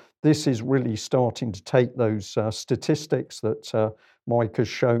 So this is really starting to take those statistics that Mike has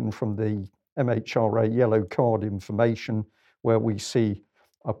shown from the MHRA yellow card information, where we see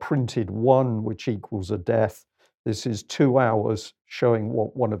a printed 1, which equals a death. This is 2 hours showing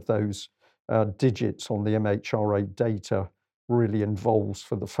what one of those digits on the MHRA data really involves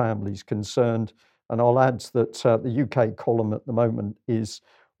for the families concerned. And I'll add that the UK Column at the moment is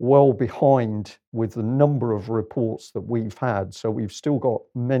well behind with the number of reports that we've had. So we've still got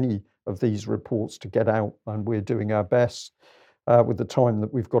many of these reports to get out, and we're doing our best with the time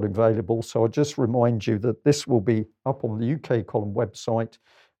that we've got available. So I'll just remind you that this will be up on the UK Column website,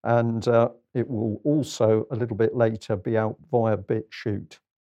 and it will also a little bit later be out via BitChute.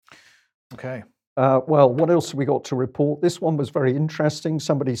 Okay. Well, what else have we got to report? This one was very interesting.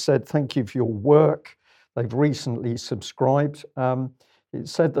 Somebody said, thank you for your work. They've recently subscribed. It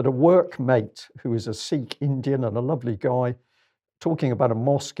said that a workmate who is a Sikh Indian and a lovely guy, talking about a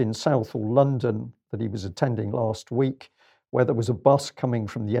mosque in Southall, London, that he was attending last week, where there was a bus coming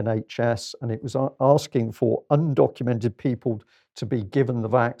from the NHS and it was asking for undocumented people to be given the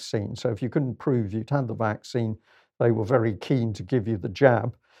vaccine. So if you couldn't prove you'd had the vaccine, they were very keen to give you the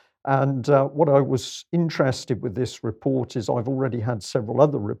jab. And what I was interested with this report is I've already had several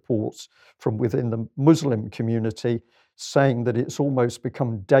other reports from within the Muslim community saying that it's almost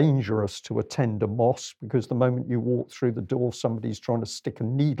become dangerous to attend a mosque because the moment you walk through the door, somebody's trying to stick a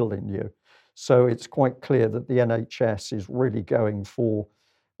needle in you. So it's quite clear that the NHS is really going for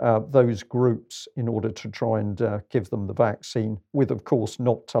those groups in order to try and give them the vaccine, with, of course,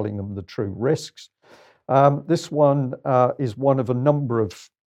 not telling them the true risks. This one is one of a number of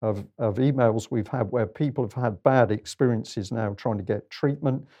emails we've had where people have had bad experiences now trying to get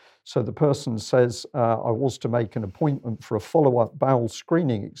treatment. So the person says, I was to make an appointment for a follow-up bowel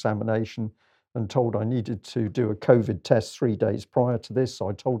screening examination and told I needed to do a COVID test 3 days prior to this.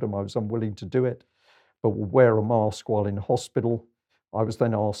 I told him I was unwilling to do it, but would wear a mask while in hospital. I was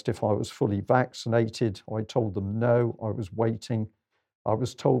then asked if I was fully vaccinated. I told them no, I was waiting. I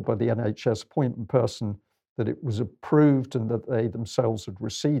was told by the NHS appointment person that it was approved and that they themselves had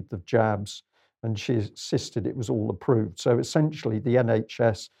received the jabs, and she insisted it was all approved. So essentially the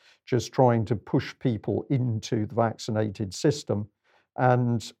NHS just trying to push people into the vaccinated system,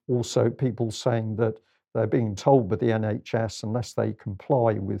 and also people saying that they're being told by the NHS unless they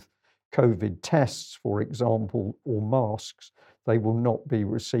comply with COVID tests, for example, or masks, they will not be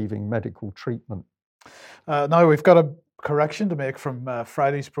receiving medical treatment. Now we've got a correction to make from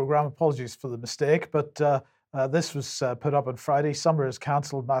Friday's programme. Apologies for the mistake, but this was put up on Friday. Summer is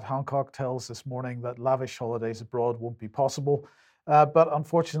cancelled. Matt Hancock tells this morning that lavish holidays abroad won't be possible. But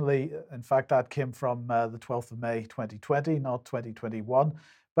unfortunately, in fact, that came from the 12th of May 2020, not 2021.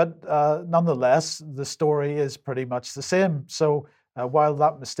 But nonetheless, the story is pretty much the same. So while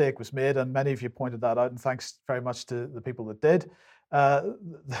that mistake was made, and many of you pointed that out, and thanks very much to the people that did,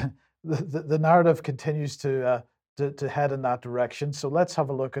 the narrative continues to head in that direction. So let's have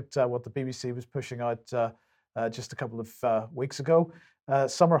a look at what the BBC was pushing out just a couple of weeks ago.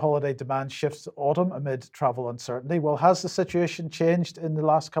 Summer holiday demand shifts to autumn amid travel uncertainty. Well, has the situation changed in the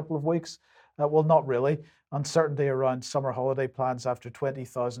last couple of weeks? Well, not really. Uncertainty around summer holiday plans after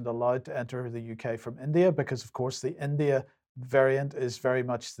 20,000 allowed to enter the UK from India, because of course the India variant is very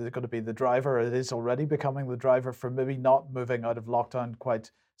much going to be the driver. It is already becoming the driver for maybe not moving out of lockdown quite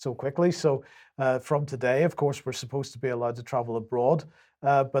so quickly. So from today, of course, we're supposed to be allowed to travel abroad,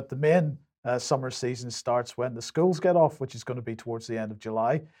 but the main summer season starts when the schools get off, which is going to be towards the end of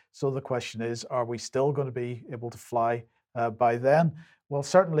July. So the question is, are we still going to be able to fly by then? Well,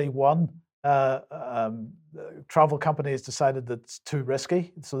 certainly one travel company has decided that it's too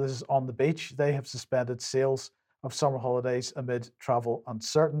risky. So this is On the Beach. They have suspended sales of summer holidays amid travel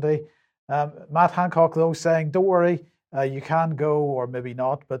uncertainty. Matt Hancock, though, saying, don't worry, you can go, or maybe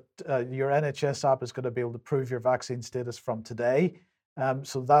not, but your NHS app is going to be able to prove your vaccine status from today.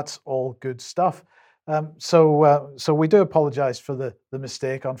 So that's all good stuff. So we do apologise for the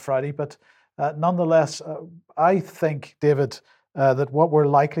mistake on Friday, but nonetheless, I think, David, that what we're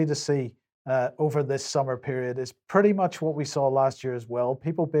likely to see over this summer period is pretty much what we saw last year as well.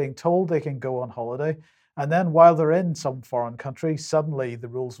 People being told they can go on holiday, and then while they're in some foreign country, suddenly the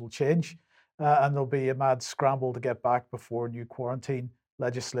rules will change and there'll be a mad scramble to get back before new quarantine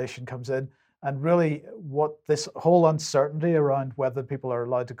legislation comes in. And really, what this whole uncertainty around whether people are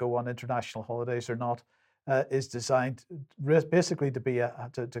allowed to go on international holidays or not is designed basically to be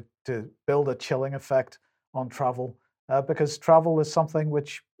to build a chilling effect on travel, because travel is something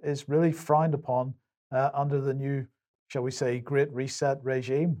which is really frowned upon under the new, shall we say, Great Reset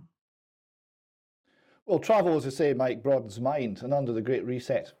regime. Well, travel, as I say, Mike, broadens mind, and under the Great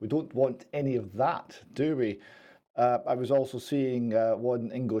Reset, we don't want any of that, do we? I was also seeing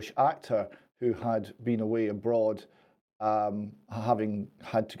one English actor who had been away abroad, having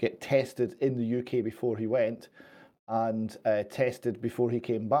had to get tested in the UK before he went, and tested before he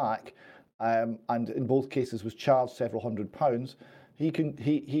came back, and in both cases was charged several £100s. He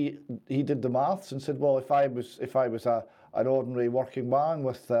did the maths and said, well, if I was an ordinary working man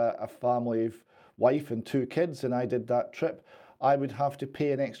with a family of wife and 2 kids, and I did that trip, I would have to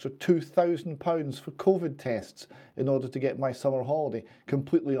pay an extra £2,000 for COVID tests in order to get my summer holiday,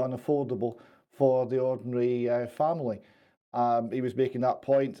 completely unaffordable for the ordinary family. He was making that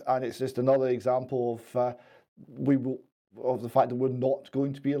point, and it's just another example of the fact that we're not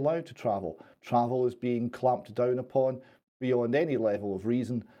going to be allowed to travel. Travel is being clamped down upon beyond any level of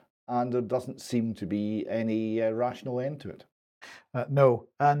reason, and there doesn't seem to be any rational end to it. No.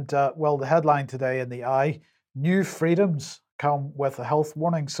 And well, the headline today in the Eye, new freedoms come with a health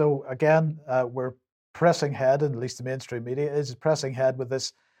warning. So again, we're pressing ahead, and at least the mainstream media is pressing ahead with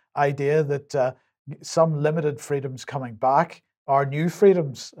this idea that some limited freedoms coming back are new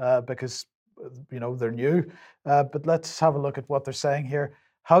freedoms because, they're new. But let's have a look at what they're saying here.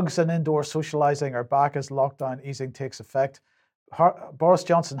 Hugs and indoor socialising are back as lockdown easing takes effect. Boris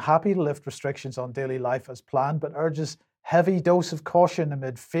Johnson happy to lift restrictions on daily life as planned, but urges heavy dose of caution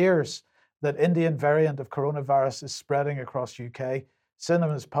amid fears that Indian variant of coronavirus is spreading across UK.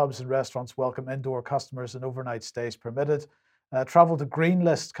 Cinemas, pubs and restaurants welcome indoor customers and overnight stays permitted. Travel to green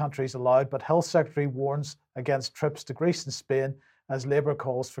list countries allowed, but Health Secretary warns against trips to Greece and Spain as Labour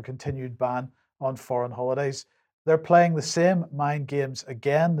calls for continued ban on foreign holidays. They're playing the same mind games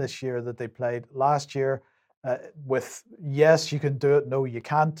again this year that they played last year. with yes, you can do it, no, you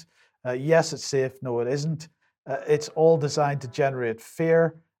can't. Yes, it's safe, no, it isn't. It's all designed to generate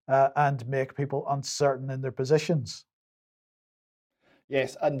fear and make people uncertain in their positions.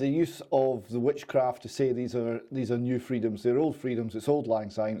 Yes, and the use of the witchcraft to say these are new freedoms. They're old freedoms. It's old lang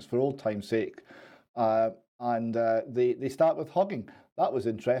syne. It's for old time's sake. And they start with hugging. That was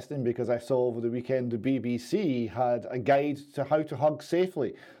interesting because I saw over the weekend the BBC had a guide to how to hug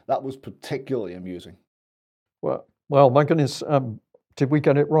safely. That was particularly amusing. Well, my goodness, did we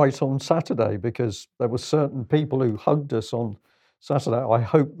get it right on Saturday? Because there were certain people who hugged us on Saturday. I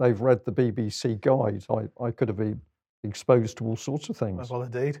hope they've read the BBC guide. I could have been exposed to all sorts of things. Well,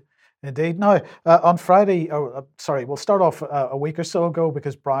 indeed. Now, on Friday, we'll start off a week or so ago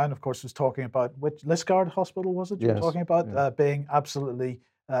because Brian, of course, was talking about which Liskeard Hospital was it? You were talking about being absolutely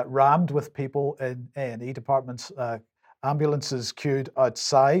rammed with people in A&E departments, ambulances queued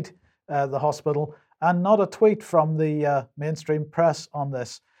outside the hospital, and not a tweet from the mainstream press on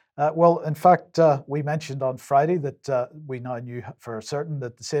this. Well, in fact, we mentioned on Friday that we now knew for certain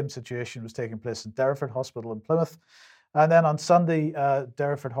that the same situation was taking place in Derriford Hospital in Plymouth. And then on Sunday,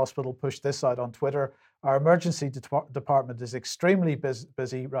 Derriford Hospital pushed this out on Twitter. Our emergency department is extremely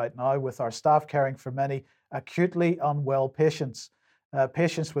busy right now with our staff caring for many acutely unwell patients.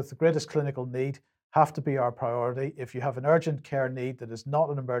 Patients with the greatest clinical need have to be our priority. If you have an urgent care need that is not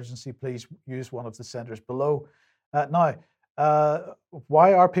an emergency, please use one of the centres below. Now,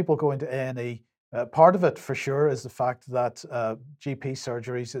 why are people going to A&E? Part of it, for sure, is the fact that GP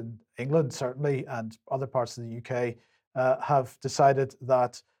surgeries in England, certainly, and other parts of the UK, have decided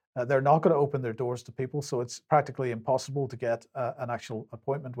that they're not going to open their doors to people. So it's practically impossible to get an actual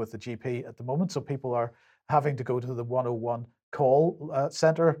appointment with the GP at the moment. So people are having to go to the 101 call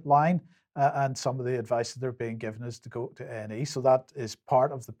centre line. And some of the advice that they're being given is to go to A&E. So that is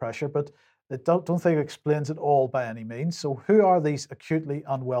part of the pressure. But I don't think it explains it all by any means. So who are these acutely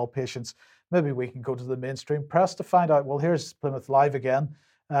unwell patients? Maybe we can go to the mainstream press to find out. Well, here's Plymouth Live again.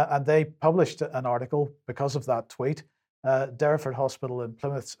 And they published an article because of that tweet. Derriford Hospital in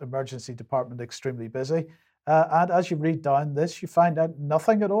Plymouth's emergency department extremely busy. And as you read down this, you find out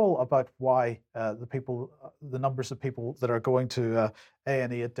nothing at all about why the numbers of people that are going to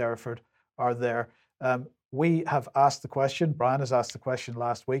A&E at Derriford are there. We have asked the question, Brian has asked the question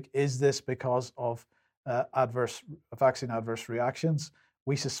last week, is this because of vaccine adverse reactions?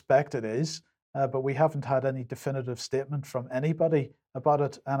 We suspect it is, but we haven't had any definitive statement from anybody about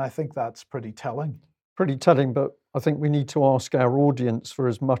it, and I think that's pretty telling. Pretty telling, but I think we need to ask our audience for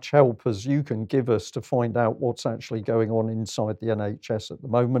as much help as you can give us to find out what's actually going on inside the NHS at the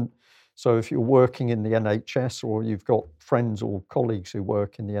moment. So if you're working in the NHS or you've got friends or colleagues who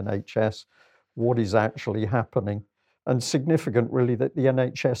work in the NHS, what is actually happening? And significant really that the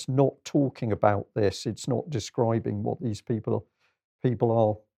NHS not talking about this, it's not describing what these people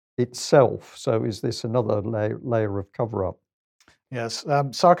are itself. So is this another layer of cover-up? Yes,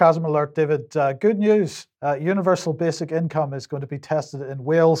 sarcasm alert, David. Good news, universal basic income is going to be tested in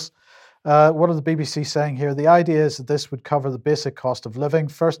Wales. What are the BBC saying here? The idea is that this would cover the basic cost of living.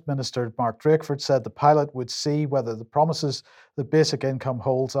 First Minister Mark Drakeford said the pilot would see whether the promises that basic income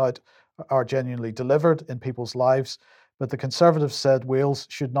holds out are genuinely delivered in people's lives. But the Conservatives said Wales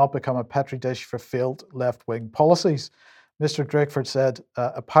should not become a petri dish for failed left-wing policies. Mr. Drakeford said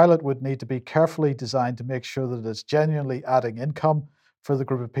a pilot would need to be carefully designed to make sure that it's genuinely adding income for the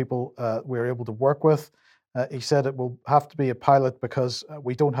group of people we're able to work with. He said it will have to be a pilot because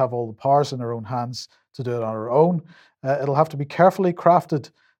we don't have all the powers in our own hands to do it on our own. It'll have to be carefully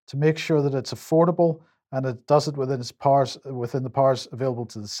crafted to make sure that it's affordable and it does it within the powers available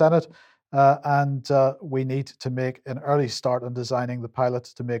to the Senate. And we need to make an early start on designing the pilot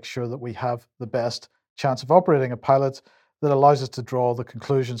to make sure that we have the best chance of operating a pilot that allows us to draw the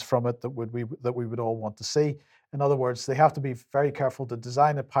conclusions from it that we would all want to see. In other words, they have to be very careful to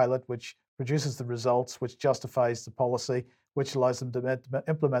design a pilot which produces the results, which justifies the policy, which allows them to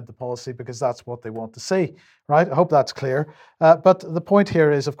implement the policy because that's what they want to see, right? I hope that's clear. But the point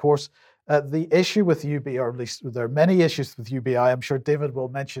here is, of course, the issue with UBI, or at least there are many issues with UBI. I'm sure David will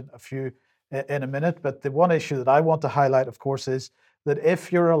mention a few in a minute, but the one issue that I want to highlight, of course, is that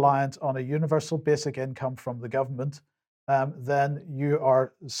if you're reliant on a universal basic income from the government, then you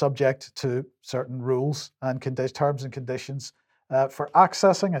are subject to certain rules and terms and conditions for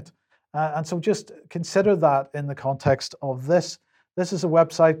accessing it. And so just consider that in the context of this. This is a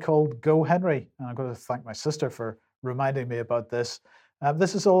website called GoHenry, and I'm going to thank my sister for reminding me about this.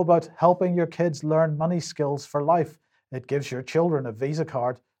 This is all about helping your kids learn money skills for life. It gives your children a Visa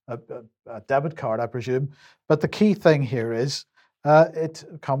card, a debit card, I presume. But the key thing here is it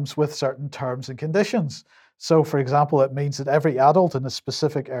comes with certain terms and conditions. So, for example, it means that every adult in a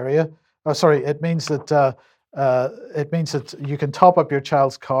specific area, it means that you can top up your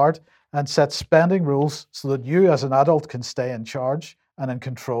child's card and set spending rules so that you as an adult can stay in charge and in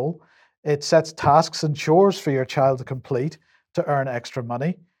control. It sets tasks and chores for your child to complete to earn extra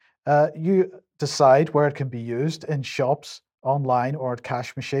money. You decide where it can be used in shops, online, or at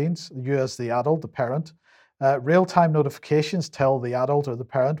cash machines, you as the adult, the parent. Real-time notifications tell the adult or the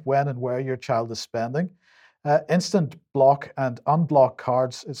parent when and where your child is spending. Instant block and unblock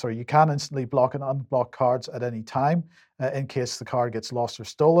cards. Sorry, you can instantly block and unblock cards at any time in case the card gets lost or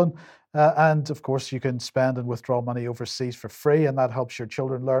stolen. And of course, you can spend and withdraw money overseas for free, and that helps your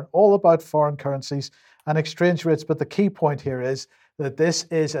children learn all about foreign currencies and exchange rates. But the key point here is that this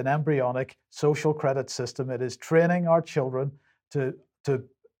is an embryonic social credit system. It is training our children to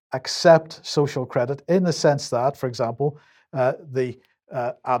accept social credit in the sense that, for example, the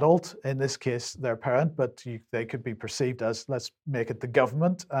adult, in this case, their parent, but they could be perceived as, let's make it the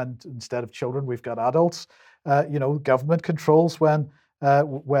government, and instead of children, we've got adults. Government controls when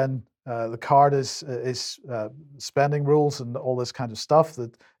the card is spending rules and all this kind of stuff.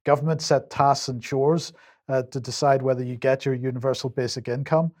 That government set tasks and chores to decide whether you get your universal basic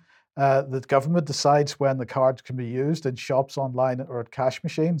income. The government decides when the card can be used in shops, online, or at cash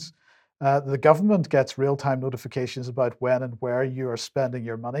machines. The government gets real-time notifications about when and where you are spending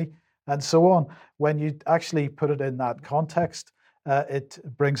your money, and so on. When you actually put it in that context, it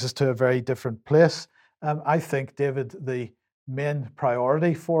brings us to a very different place. I think, David, the main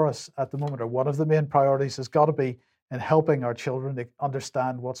priority for us at the moment, or one of the main priorities, has got to be in helping our children to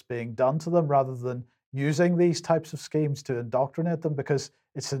understand what's being done to them rather than using these types of schemes to indoctrinate them, because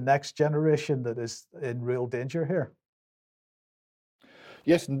it's the next generation that is in real danger here.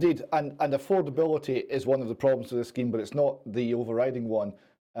 Yes, indeed. And affordability is one of the problems of this scheme, but it's not the overriding one.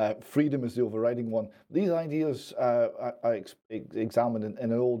 Freedom is the overriding one. These ideas I examined in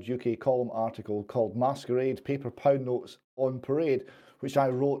an old UK column article called Masquerade, Paper Pound Notes on Parade, which I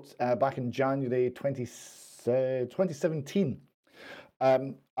wrote back in January 2017.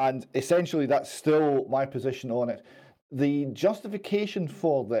 And essentially, that's still my position on it. The justification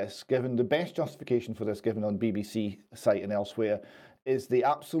for this, the best justification for this given on BBC site and elsewhere, is the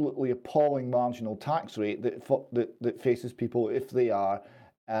absolutely appalling marginal tax rate that faces people if they are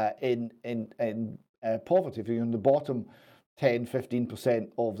in poverty. If you're in the bottom 10-15%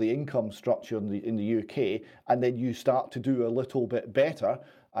 of the income structure in the UK, and then you start to do a little bit better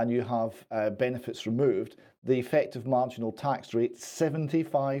and you have benefits removed, the effective marginal tax rate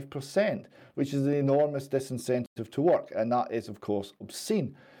 75%, which is an enormous disincentive to work, and that is of course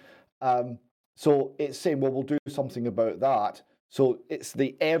obscene. So it's saying, well, we'll do something about that. So it's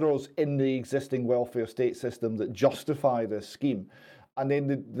the errors in the existing welfare state system that justify this scheme. And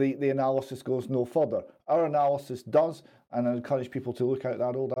then the analysis goes no further. Our analysis does, and I encourage people to look at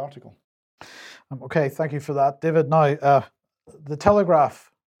that old article. Okay, thank you for that, David. Now, the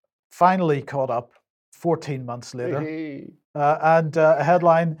Telegraph finally caught up 14 months later. Hey. And a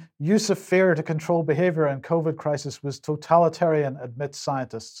headline, use of fear to control behavior in COVID crisis was totalitarian, admits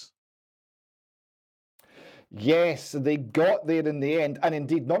scientists. Yes, they got there in the end, and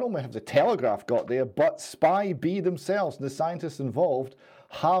indeed, not only have the Telegraph got there, but SPI-B themselves, the scientists involved,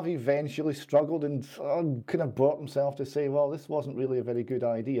 have eventually struggled and kind of brought themselves to say, well, this wasn't really a very good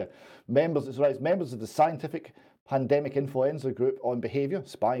idea. Members of the Scientific Pandemic Influenza Group on Behaviour,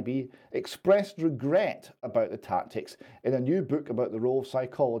 SPI-B, expressed regret about the tactics in a new book about the role of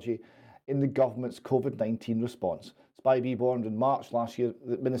psychology in the government's COVID-19 response. SPI-B warned in March last year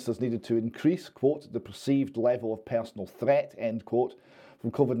that ministers needed to increase, quote, the perceived level of personal threat, end quote,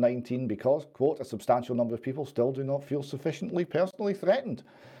 from COVID-19 because, quote, a substantial number of people still do not feel sufficiently personally threatened.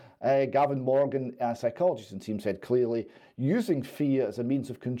 Gavin Morgan, a psychologist in the team, said clearly, using fear as a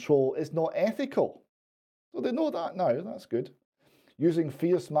means of control is not ethical. So they know that now, that's good. Using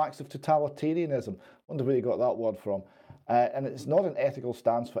fear smacks of totalitarianism. Wonder where you got that word from. And it's not an ethical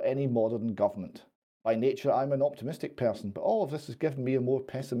stance for any modern government. By nature, I'm an optimistic person, but all of this has given me a more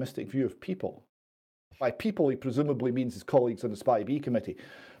pessimistic view of people. By people, he presumably means his colleagues on the SPI-B committee.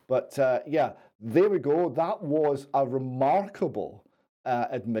 But yeah, there we go. That was a remarkable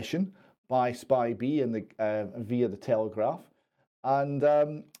admission by SPI-B via the Telegraph.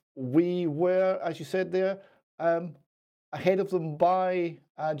 And we were, as you said there, ahead of them by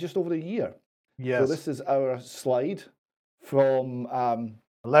just over a year. Yes. So this is our slide from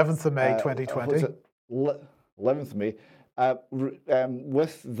 11th of May 2020. 11th of May,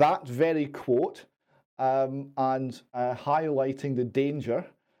 with that very quote and highlighting the danger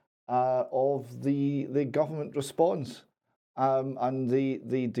of the government response. and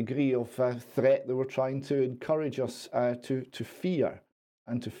the degree of threat they were trying to encourage us to fear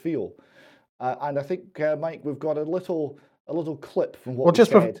and to feel. And I think, Mike, we've got a little clip from what we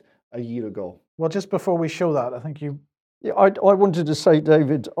said a year ago. Well, just before we show that, I think you... Yeah, I wanted to say,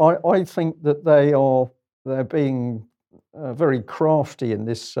 David, I think that they're being very crafty in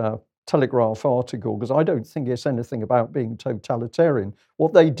this Telegraph article, because I don't think it's anything about being totalitarian.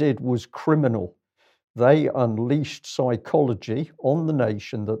 What they did was criminal. They unleashed psychology on the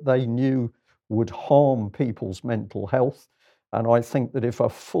nation that they knew would harm people's mental health. And I think that if a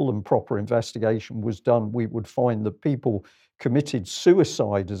full and proper investigation was done, we would find that people committed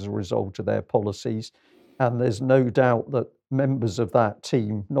suicide as a result of their policies. And there's no doubt that members of that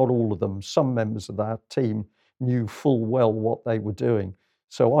team, not all of them, some members of that team knew full well what they were doing.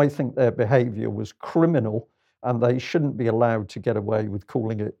 So I think their behavior was criminal, and they shouldn't be allowed to get away with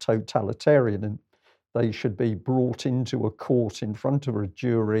calling it totalitarian. And they should be brought into a court in front of a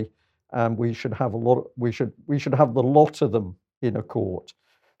jury, and we should have we should have the lot of them in a court,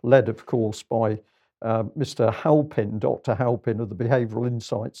 led of course by Mr. Halpin, Dr. Halpin of the Behavioural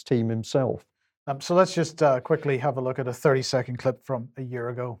Insights team himself. So let's just quickly have a look at a 30-second clip from a year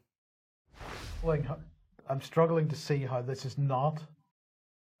ago. I'm struggling to see how this is not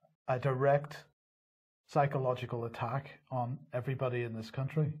a direct psychological attack on everybody in this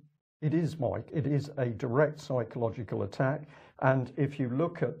country. It is, Mike. It is a direct psychological attack. And if you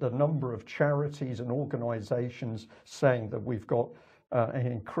look at the number of charities and organisations saying that we've got an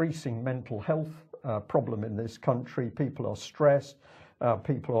increasing mental health problem in this country, people are stressed,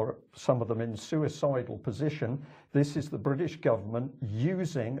 people are, some of them in suicidal position. This is the British government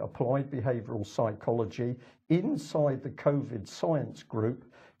using applied behavioural psychology inside the COVID science group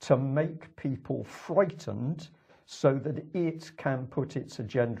to make people frightened so that it can put its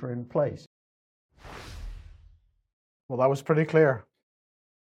agenda in place. Well, that was pretty clear.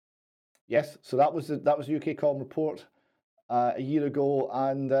 Yes, so that was UKCOM report a year ago,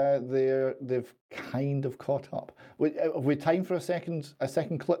 and they've kind of caught up. Have we time for a second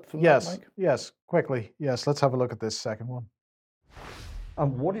clip from that, Mike? Yes, quickly. Yes, let's have a look at this second one.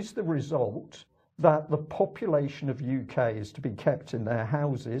 And what is the result? That the population of UK is to be kept in their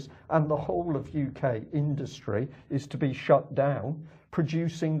houses, and the whole of UK industry is to be shut down,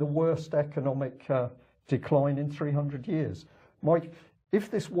 producing the worst economic decline in 300 years. Mike, if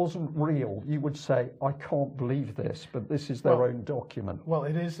this wasn't real, you would say, I can't believe this, but this is their own document. Well,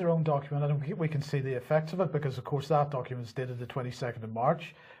 it is their own document, and we can see the effects of it, because of course that document is dated the 22nd of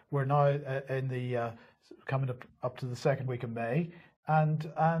March. We're now in the coming up to the second week of May.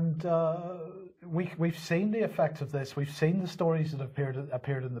 And we've seen the effects of this. We've seen the stories that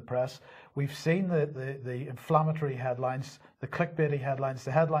appeared in the press. We've seen the inflammatory headlines, the clickbaity headlines,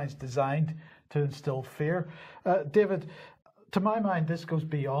 the headlines designed to instill fear. David, to my mind, this goes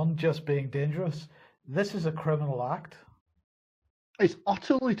beyond just being dangerous. This is a criminal act. It's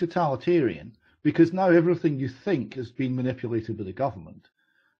utterly totalitarian, because now everything you think has been manipulated by the government.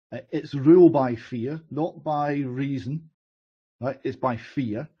 It's ruled by fear, not by reason. Right? It's by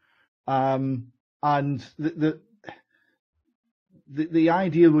fear, and the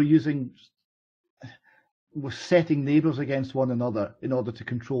idea we're setting neighbours against one another in order to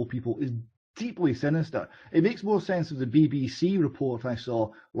control people is deeply sinister. It makes more sense of the BBC report I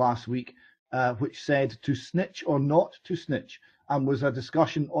saw last week, which said to snitch or not to snitch, and was a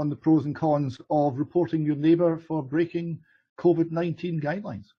discussion on the pros and cons of reporting your neighbour for breaking COVID-19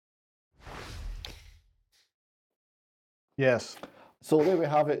 guidelines. Yes. So there we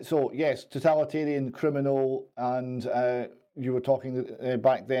have it. So yes, totalitarian, criminal, and you were talking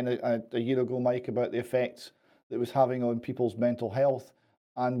back then a year ago, Mike, about the effects that it was having on people's mental health,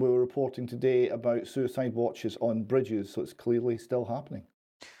 and we were reporting today about suicide watches on bridges. So it's clearly still happening.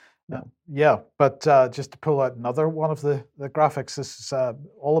 Yeah, but just to pull out another one of the graphics, this is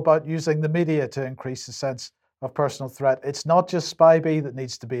all about using the media to increase the sense of personal threat. It's not just Spivey that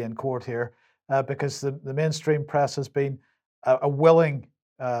needs to be in court here, because the mainstream press has been a willing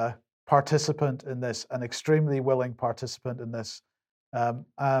participant in this, an extremely willing participant in this.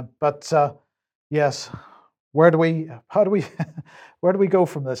 But yes, how do we go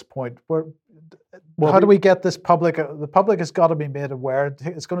from this point? How do we get this public? The public has got to be made aware.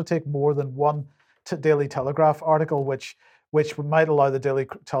 It's going to take more than one Daily Telegraph article, which might allow the Daily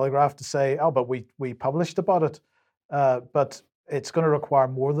Telegraph to say, "Oh, but we published about it." But it's going to require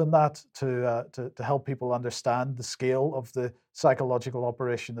more than that to help people understand the scale of the psychological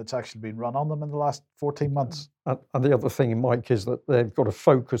operation that's actually been run on them in the last 14 months. And the other thing, Mike, is that they've got to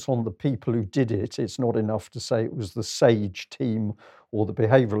focus on the people who did it. It's not enough to say it was the SAGE team or the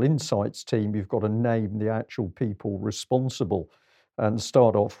Behavioural Insights team. You've got to name the actual people responsible and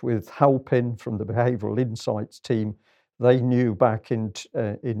start off with Halpin from the Behavioural Insights team. They knew back in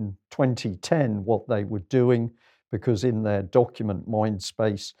 2010 what they were doing, because in their document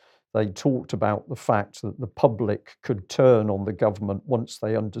Mindspace, they talked about the fact that the public could turn on the government once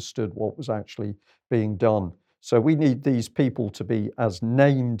they understood what was actually being done. So we need these people to be as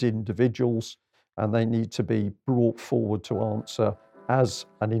named individuals, and they need to be brought forward to answer as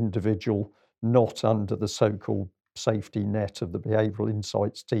an individual, not under the so-called safety net of the Behavioural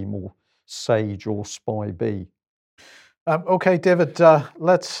Insights team or SAGE or SPI-B. Okay, David,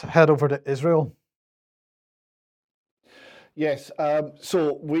 let's head over to Israel. Yes,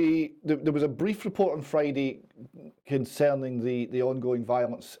 so there was a brief report on Friday concerning the ongoing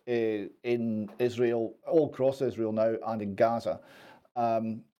violence in Israel, all across Israel now, and in Gaza.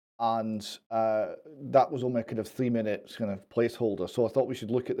 And that was only a kind of 3 minutes kind of placeholder. So I thought we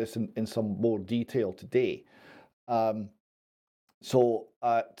should look at this in some more detail today. So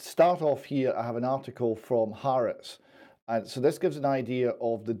to start off here, I have an article from Haaretz. And so this gives an idea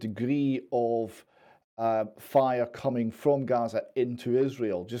of the degree of fire coming from Gaza into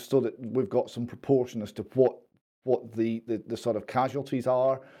Israel, just so that we've got some proportion as to what the sort of casualties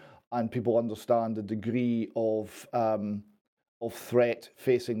are, and people understand the degree of threat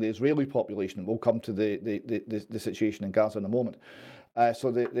facing the Israeli population. And we'll come to the situation in Gaza in a moment.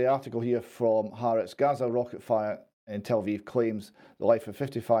 So the article here from Haaretz: Gaza rocket fire in Tel Aviv claims the life of a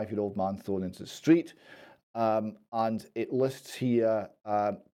 55-year-old man thrown into the street. And it lists here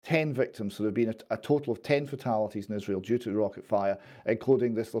 10 victims. So there have been a total of 10 fatalities in Israel due to the rocket fire,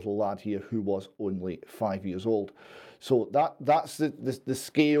 including this little lad here who was only 5 years old. So that's the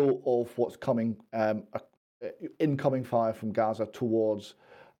scale of what's coming, incoming fire from Gaza towards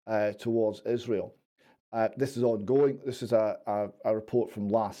Israel. This is ongoing. This is a report from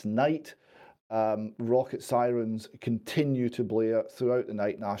last night. Rocket sirens continue to blare throughout the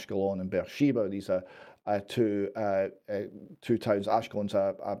night in Ashkelon and Beersheba. These are two towns. Ashkelon's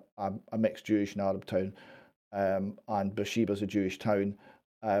a mixed Jewish and Arab town, and Beersheba's a Jewish town,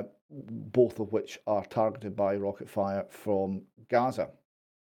 both of which are targeted by rocket fire from Gaza.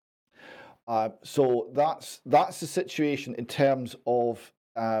 So that's the situation in terms of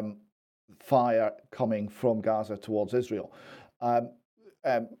fire coming from Gaza towards Israel.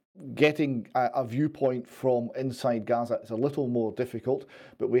 Getting a viewpoint from inside Gaza is a little more difficult,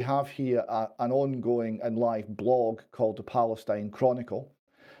 but we have here an ongoing and live blog called the Palestine Chronicle.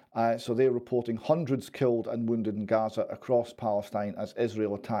 So they're reporting hundreds killed and wounded in Gaza across Palestine as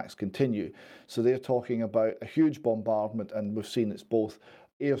Israel attacks continue. So they're talking about a huge bombardment, and we've seen it's both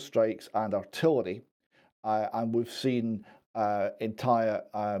airstrikes and artillery, and we've seen entire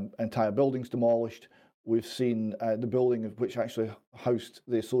buildings demolished. We've seen the building of which actually housed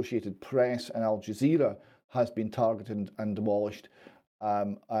the Associated Press and Al Jazeera has been targeted and demolished.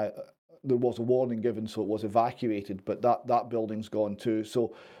 There was a warning given, so it was evacuated, but that building's gone too.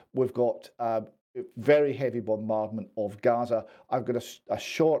 So we've got very heavy bombardment of Gaza. I've got a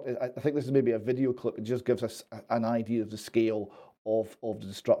short, I think this is maybe a video clip. It just gives us an idea of the scale of the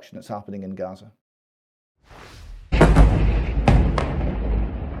destruction that's happening in Gaza.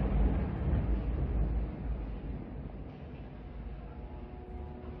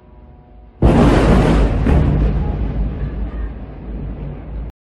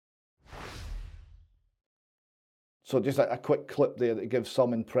 So just a quick clip there that gives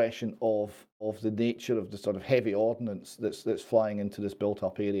some impression of the nature of the sort of heavy ordnance that's flying into this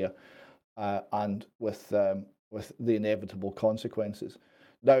built-up area, and with the inevitable consequences.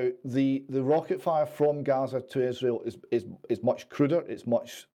 Now, the rocket fire from Gaza to Israel is much cruder. It's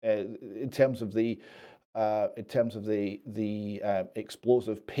much in terms of the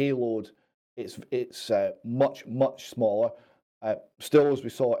explosive payload. It's much smaller. Still, as we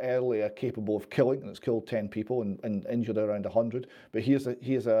saw earlier, capable of killing, and it's killed 10 people and injured around 100. But here's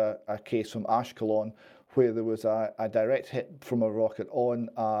a case from Ashkelon where there was a direct hit from a rocket on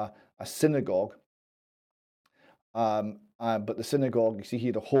a synagogue. But the synagogue, you see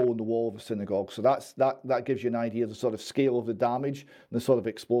here the hole in the wall of the synagogue. So that gives you an idea of the sort of scale of the damage and the sort of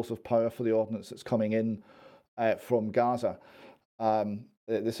explosive power for the ordnance that's coming in from Gaza.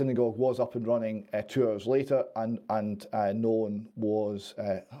 The synagogue was up and running 2 hours later, and no one was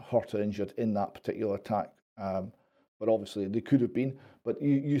hurt or injured in that particular attack. But obviously they could have been. But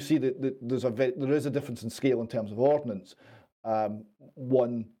you see that there is a difference in scale in terms of ordnance.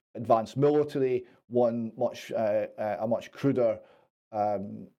 one advanced military, one a much cruder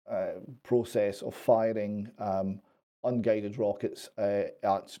process of firing unguided rockets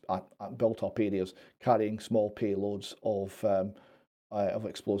at built-up areas, carrying small payloads of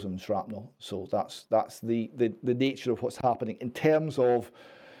explosive and shrapnel. So that's the nature of what's happening in terms of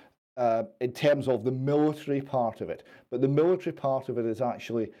the military part of it. But the military part of it is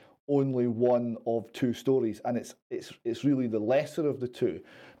actually only one of two stories, and it's really the lesser of the two,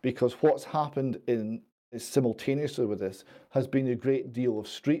 because what's happened simultaneously with this has been a great deal of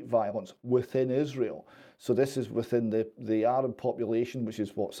street violence within Israel. So this is within the Arab population, which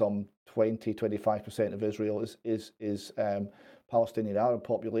is what, some 20-25% of Israel is Palestinian Arab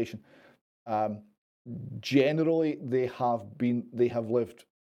population. Generally, they have lived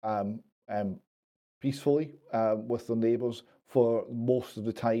peacefully with their neighbours for most of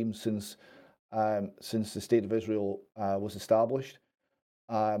the time since the State of Israel was established,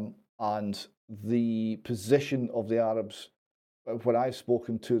 and the position of the Arabs, when I've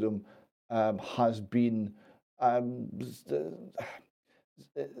spoken to them, has been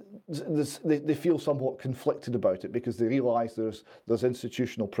they feel somewhat conflicted about it, because they realise there's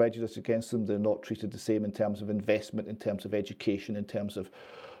institutional prejudice against them. They're not treated the same in terms of investment, in terms of education, in terms of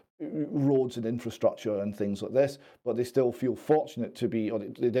roads and infrastructure and things like this, but they still feel fortunate to be, or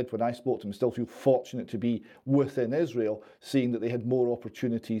they did when I spoke to them, still feel fortunate to be within Israel, seeing that they had more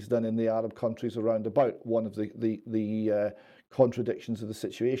opportunities than in the Arab countries around about. One of the contradictions of the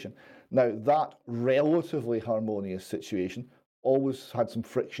situation. Now, that relatively harmonious situation always had some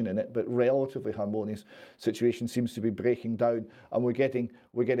friction in it, but relatively harmonious situation seems to be breaking down, and we're getting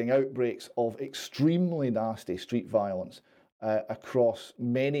outbreaks of extremely nasty street violence across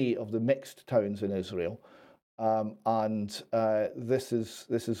many of the mixed towns in Israel, and this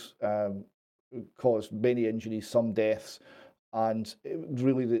has caused many injuries, some deaths, and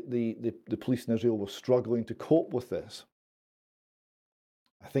really the police in Israel were struggling to cope with this.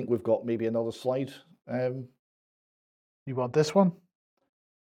 I think we've got maybe another slide. You want this one?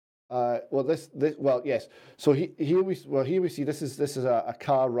 Well, yes. So here we see this is a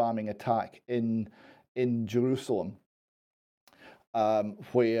car ramming attack in Jerusalem,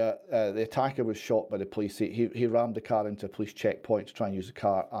 where the attacker was shot by the police. He rammed the car into a police checkpoint to try and use the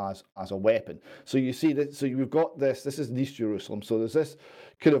car as a weapon. So you see that. So you've got this. This is in East Jerusalem. So there's this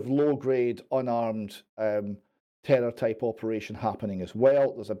kind of low-grade, unarmed terror type operation happening as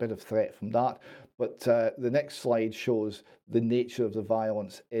well. There's a bit of threat from that. But the next slide shows the nature of the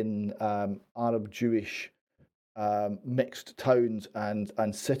violence in Arab-Jewish mixed towns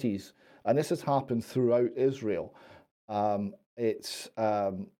and cities, and this has happened throughout Israel. It's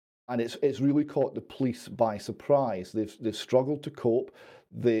really caught the police by surprise. They've struggled to cope.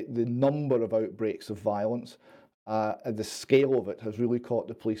 The number of outbreaks of violence, and the scale of it has really caught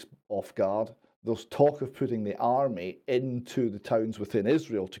the police off guard. There's talk of putting the army into the towns within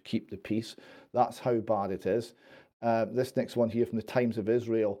Israel to keep the peace. That's how bad it is. This next one here from the Times of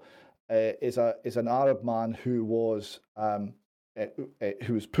Israel is an Arab man who was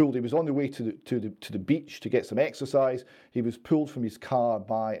pulled. He was on the way to the beach to get some exercise. He was pulled from his car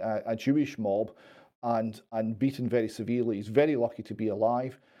by a Jewish mob and beaten very severely. He's very lucky to be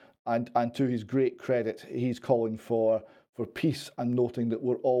alive, and to his great credit, he's calling for peace and noting that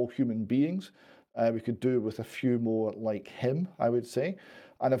we're all human beings. We could do with a few more like him, I would say.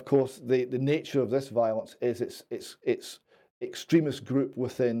 And of course, the nature of this violence is it's extremist group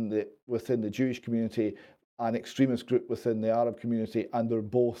within the Jewish community, an extremist group within the Arab community, and they're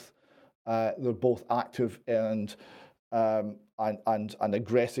both active and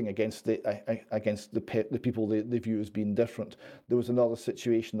aggressing against the people they view as being different. There was another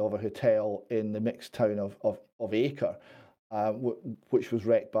situation of a hotel in the mixed town of Acre, which was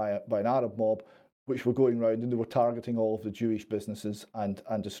wrecked by an Arab mob, which were going around and they were targeting all of the Jewish businesses and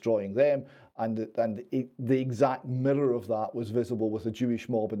destroying them. And the exact mirror of that was visible with a Jewish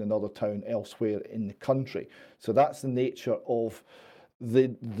mob in another town elsewhere in the country. So that's the nature of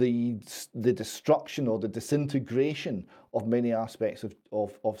the destruction or the disintegration of many aspects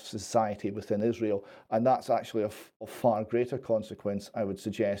of society within Israel. And that's actually of far greater consequence, I would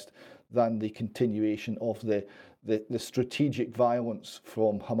suggest, than the continuation of the strategic violence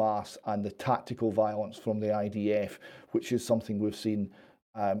from Hamas and the tactical violence from the IDF, which is something we've seen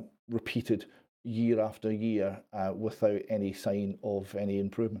repeated year after year without any sign of any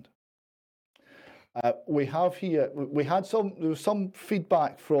improvement. There was some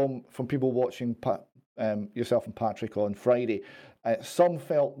feedback from people watching yourself and Patrick on Friday. Some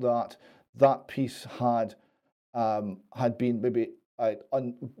felt that piece had been maybe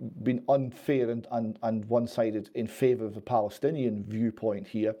been unfair and one-sided in favour of the Palestinian viewpoint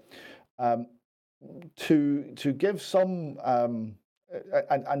here. To give some,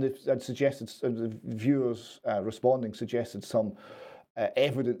 and suggested, the viewers responding suggested some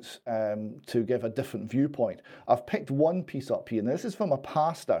evidence to give a different viewpoint. I've picked one piece up here, and this is from a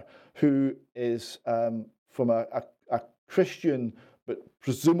pastor who is from a Christian, but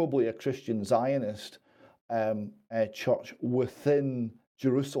presumably a Christian Zionist church within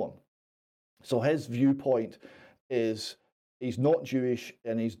Jerusalem. So his viewpoint is he's not Jewish,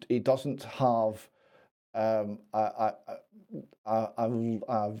 and he doesn't have a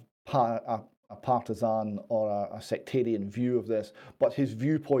partisan or a sectarian view of this, but his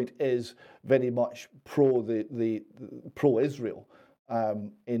viewpoint is very much pro-Israel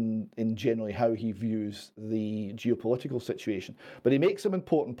in generally how he views the geopolitical situation. But he makes some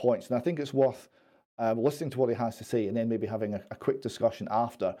important points, and I think it's worth listening to what he has to say, and then maybe having a quick discussion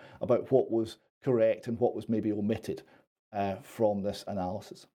after about what was correct and what was maybe omitted from this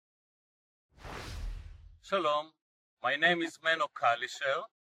analysis. Shalom, my name is Menno Kalisher.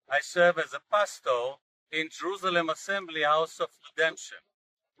 I serve as a pastor in Jerusalem Assembly House of Redemption.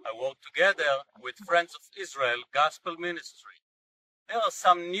 I work together with Friends of Israel Gospel Ministry. There are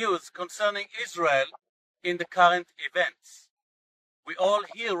some news concerning Israel in the current events. We all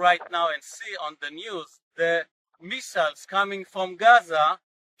hear right now and see on the news the missiles coming from Gaza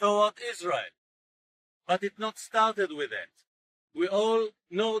toward Israel. But it not started with that. We all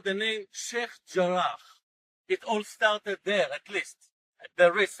know the name Sheikh Jarrah. It all started there, at least,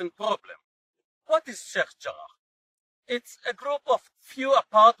 the recent problem. What is Sheikh Jarrah? It's a group of few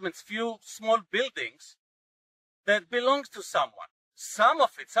apartments, few small buildings that belongs to someone. Some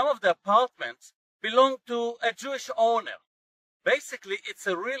of the apartments belong to a Jewish owner. Basically, it's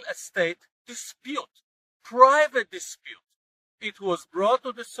a real estate dispute, private dispute. It was brought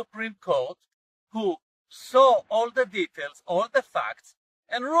to the Supreme Court, who saw all the details, all the facts,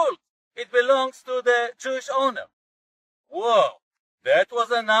 and ruled it belongs to the Jewish owner. Whoa, that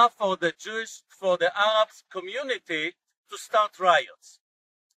was enough for the Arab community to start riots.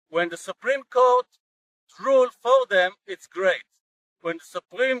 When the Supreme Court ruled for them, it's great. When the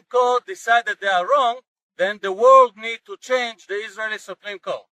Supreme Court decided they are wrong, then the world needs to change the Israeli Supreme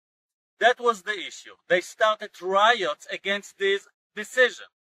Court. That was the issue. They started riots against this decision.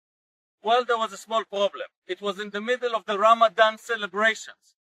 Well, there was a small problem. It was in the middle of the Ramadan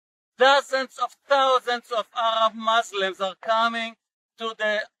celebrations. Dozens of thousands of Arab Muslims are coming to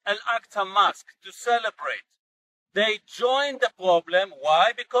the Al-Aqsa Mosque to celebrate. They joined the problem.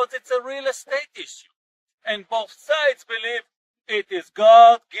 Why? Because it's a real estate issue. And both sides believe it is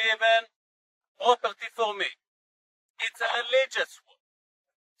God-given property for me. It's a religious war.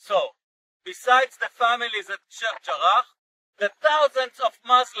 So, besides the families at Sheikh Jarrah, the thousands of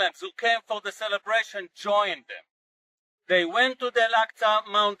Muslims who came for the celebration joined them. They went to the Al-Aqsa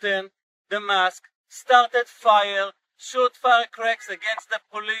mountain, the mosque, started fire, shoot firecrackers against the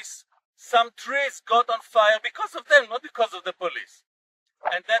police. Some trees got on fire because of them, not because of the police.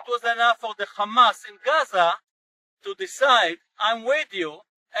 And that was enough for the Hamas in Gaza to decide, I'm with you,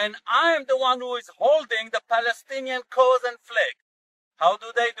 and I am the one who is holding the Palestinian cause and flag. How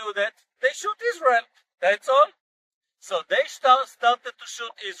do they do that? They shoot Israel. That's all. So they started to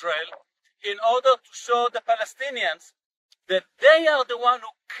shoot Israel in order to show the Palestinians that they are the one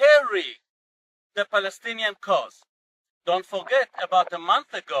who carry the Palestinian cause. Don't forget, about a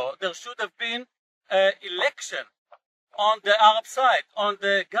month ago, there should have been an election on the Arab side, on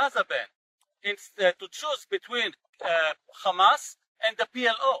the Gaza ban, to choose between Hamas and the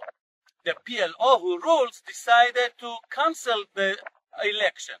PLO. The PLO, who rules, decided to cancel the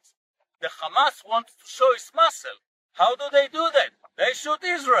elections. The Hamas wants to show its muscle. How do they do that? They shoot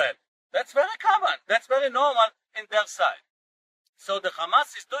Israel. That's very common. That's very normal in their side. So the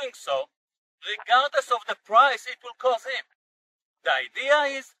Hamas is doing so regardless of the price it will cause him. The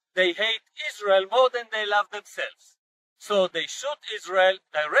idea is they hate Israel more than they love themselves. So they shoot Israel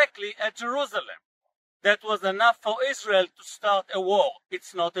directly at Jerusalem. That was enough for Israel to start a war.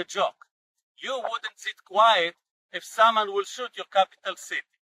 It's not a joke. You wouldn't sit quiet if someone will shoot your capital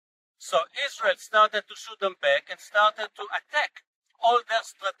city. So Israel started to shoot them back and started to attack all their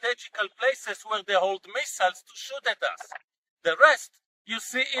strategical places where they hold missiles to shoot at us. The rest you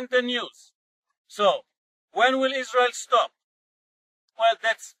see in the news. So, when will Israel stop? Well,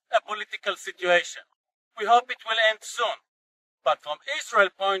 that's a political situation. We hope it will end soon. But from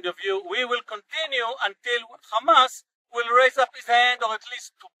Israel's point of view, we will continue until Hamas will raise up his hand, or at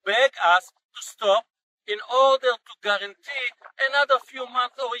least to beg us to stop, in order to guarantee another few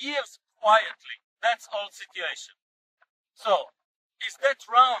months or years quietly. That's all situation. So, Is that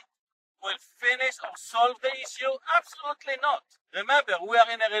round will finish or solve the issue? Absolutely not. Remember, we are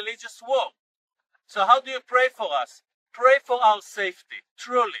in a religious war. So how do you pray for us? Pray for our safety,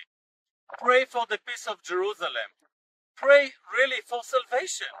 truly. Pray for the peace of Jerusalem. Pray really for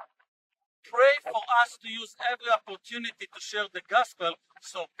salvation. Pray for us to use every opportunity to share the gospel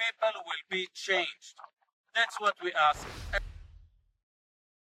so people will be changed. That's what we ask.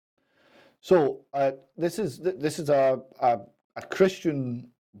 So this is a Christian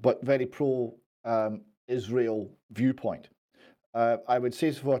but very pro Israel viewpoint. I would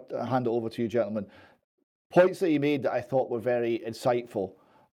say, so hand it over to you, gentlemen. Points that he made that I thought were very insightful.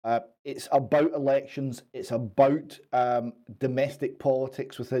 It's about elections. It's about domestic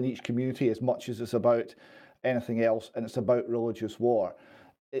politics within each community as much as it's about anything else, and it's about religious war.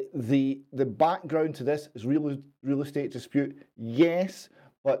 The background to this is real estate dispute, yes,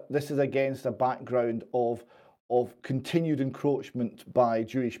 but this is against a background of continued encroachment by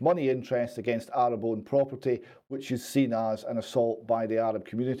Jewish money interests against Arab-owned property, which is seen as an assault by the Arab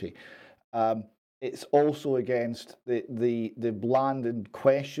community. It's also against the land in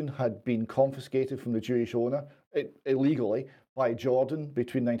question had been confiscated from the Jewish owner illegally by Jordan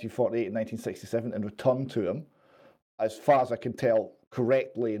between 1948 and 1967 and returned to him, as far as I can tell,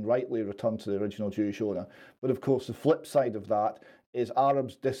 correctly and rightly returned to the original Jewish owner. But of course, the flip side of that is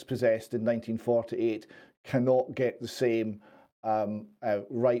Arabs dispossessed in 1948 cannot get the same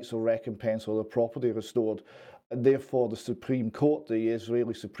rights or recompense or their property restored. And therefore, the Supreme Court, the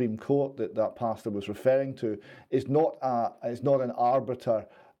Israeli Supreme Court that pastor was referring to, is not an arbiter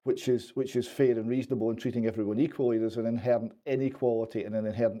which is fair and reasonable in treating everyone equally. There's an inherent inequality and an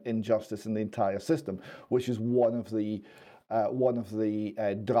inherent injustice in the entire system, which is one of the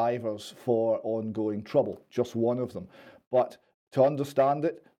drivers for ongoing trouble. Just one of them. But to understand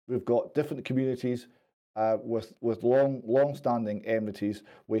it, we've got different communities with long-standing enmities.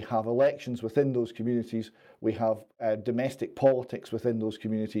 We have elections within those communities. We have domestic politics within those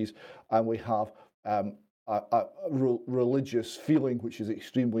communities, and we have a religious feeling which is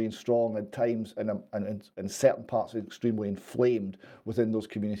extremely strong at times, and in certain parts extremely inflamed within those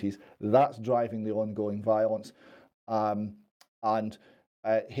communities. That's driving the ongoing violence.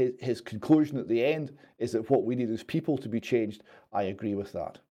 His conclusion at the end is that what we need is people to be changed. I agree with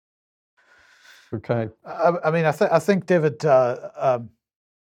that. Okay. I mean, I think, David, I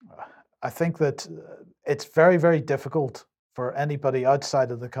think that it's very, very difficult for anybody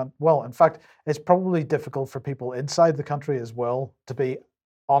outside of the country. Well, in fact, it's probably difficult for people inside the country as well to be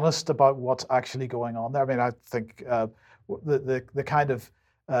honest about what's actually going on there. I mean, I think the kind of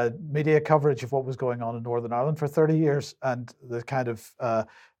media coverage of what was going on in Northern Ireland for 30 years and the kind of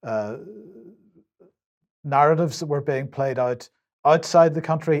narratives that were being played out outside the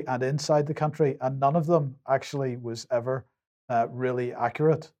country and inside the country, and none of them actually was ever really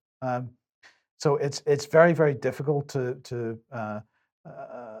accurate. So it's very, very difficult to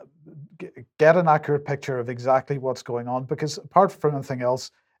get an accurate picture of exactly what's going on, because apart from anything else,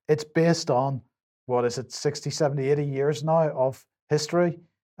 it's based on, 60, 70, 80 years now of history,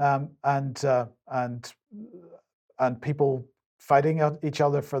 and people fighting at each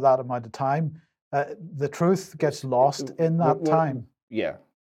other for that amount of time. The truth gets lost in that time. Yeah.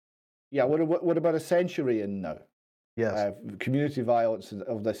 What about a century in now? Yes. Community violence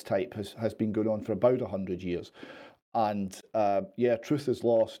of this type has been going on for about 100 years, and truth is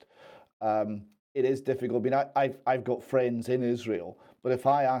lost. It is difficult. I mean, I've got friends in Israel, but if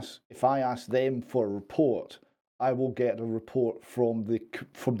I ask them for a report, I will get a report from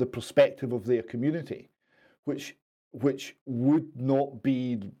the perspective of their community, which would not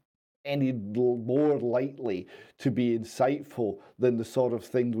be any more likely to be insightful than the sort of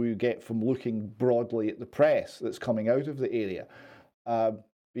thing we get from looking broadly at the press that's coming out of the area,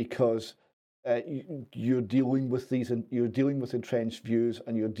 because you're dealing with entrenched views,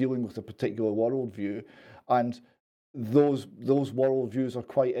 and you're dealing with a particular worldview, and those worldviews are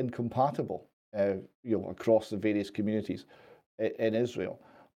quite incompatible, across the various communities in Israel.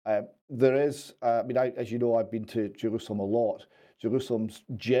 There is, as you know, I've been to Jerusalem a lot. Jerusalem's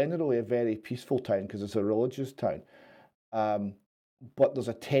generally a very peaceful town because it's a religious town, but there's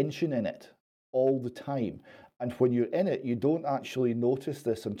a tension in it all the time. And when you're in it, you don't actually notice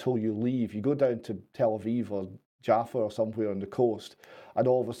this until you leave. You go down to Tel Aviv or Jaffa or somewhere on the coast, and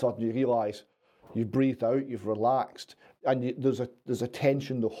all of a sudden you realise you've breathed out, you've relaxed, and there's a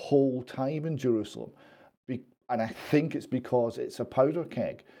tension the whole time in Jerusalem. And I think it's because it's a powder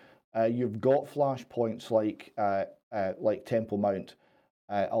keg. You've got flashpoints like Temple Mount,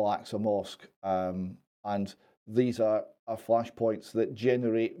 Al-Aqsa Mosque, and these are flashpoints that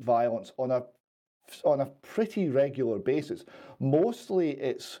generate violence on a on a pretty regular basis. Mostly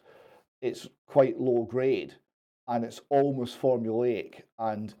it's quite low grade, and it's almost formulaic,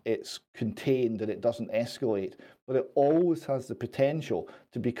 and it's contained, and it doesn't escalate, but it always has the potential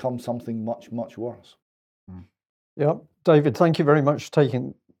to become something much, much worse. Yeah, David, thank you very much for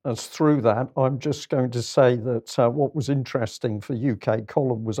taking us through that. I'm just going to say that what was interesting for UK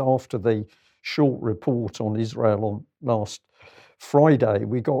Column was after the short report on Israel on last Friday,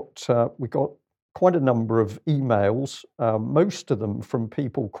 we got quite a number of emails, most of them from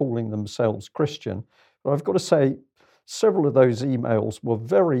people calling themselves Christian. But I've got to say, several of those emails were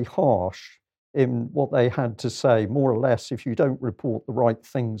very harsh in what they had to say, more or less, if you don't report the right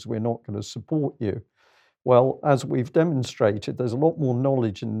things, we're not going to support you. Well, as we've demonstrated, there's a lot more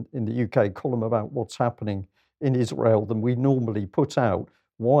knowledge in the UK Column about what's happening in Israel than we normally put out.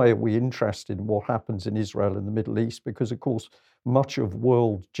 Why are we interested in what happens in Israel and the Middle East? Because, of course, much of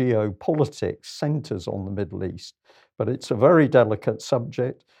world geopolitics centers on the Middle East. But it's a very delicate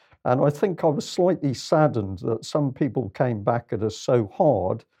subject. And I think I was slightly saddened that some people came back at us so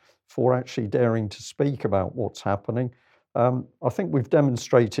hard for actually daring to speak about what's happening. I think we've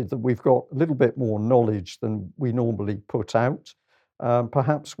demonstrated that we've got a little bit more knowledge than we normally put out.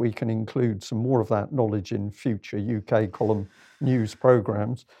 Perhaps we can include some more of that knowledge in future UK Column news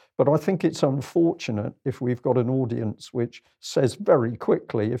programs. But I think it's unfortunate if we've got an audience which says very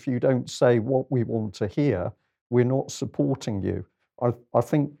quickly, if you don't say what we want to hear, we're not supporting you. I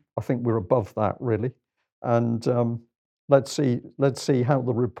think we're above that, really. And let's see how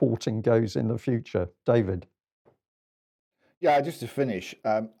the reporting goes in the future. David. Yeah, just to finish,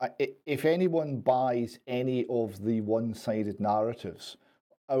 if anyone buys any of the one-sided narratives,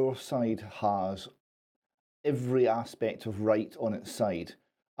 our side has every aspect of right on its side,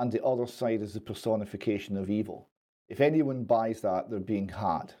 and the other side is the personification of evil. If anyone buys that, they're being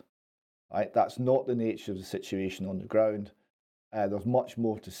had. Right? That's not the nature of the situation on the ground. There's much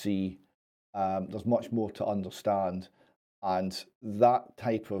more to see. There's much more to understand, and that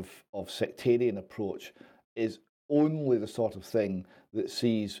type of sectarian approach is only the sort of thing that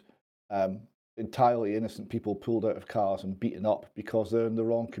sees entirely innocent people pulled out of cars and beaten up because they're in the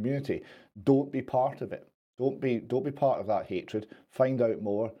wrong community. Don't be part of it. Don't be part of that hatred. Find out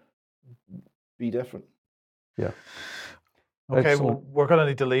more. Be different. Yeah. Okay, well, we're going to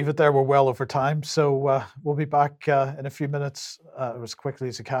need to leave it there. We're well over time, so we'll be back in a few minutes as quickly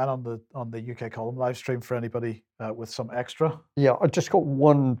as we can on the UK Column live stream for anybody with some extra. Yeah, I just got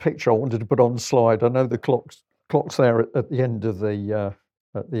one picture I wanted to put on the slide. I know the clock's there at the end of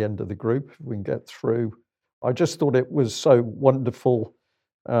the group. If we can get through. I just thought it was so wonderful.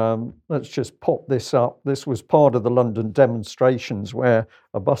 Let's just pop this up. This was part of the London demonstrations where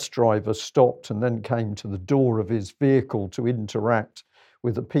a bus driver stopped and then came to the door of his vehicle to interact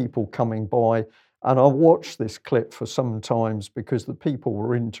with the people coming by. And I watched this clip for some times because the people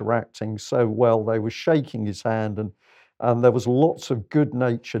were interacting so well. They were shaking his hand, and there was lots of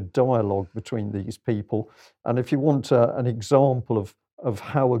good-natured dialogue between these people. And if you want an example of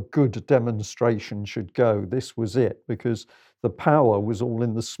how a good demonstration should go, this was it, because the power was all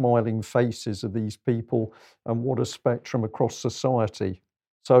in the smiling faces of these people, and what a spectrum across society.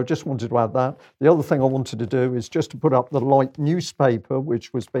 So I just wanted to add that. The other thing I wanted to do is just to put up the Light newspaper,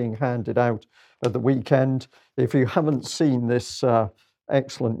 which was being handed out at the weekend. If you haven't seen this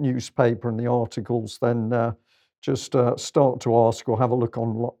excellent newspaper and the articles, then just start to ask or have a look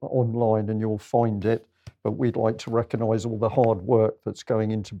online and you'll find it. But we'd like to recognise all the hard work that's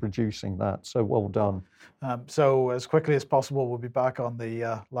going into producing that. So well done. So as quickly as possible, we'll be back on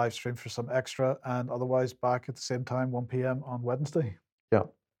the live stream for some extra, and otherwise back at the same time, 1 p.m. on Wednesday. Yeah.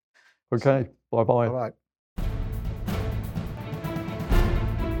 Okay. Bye-bye. Bye-bye.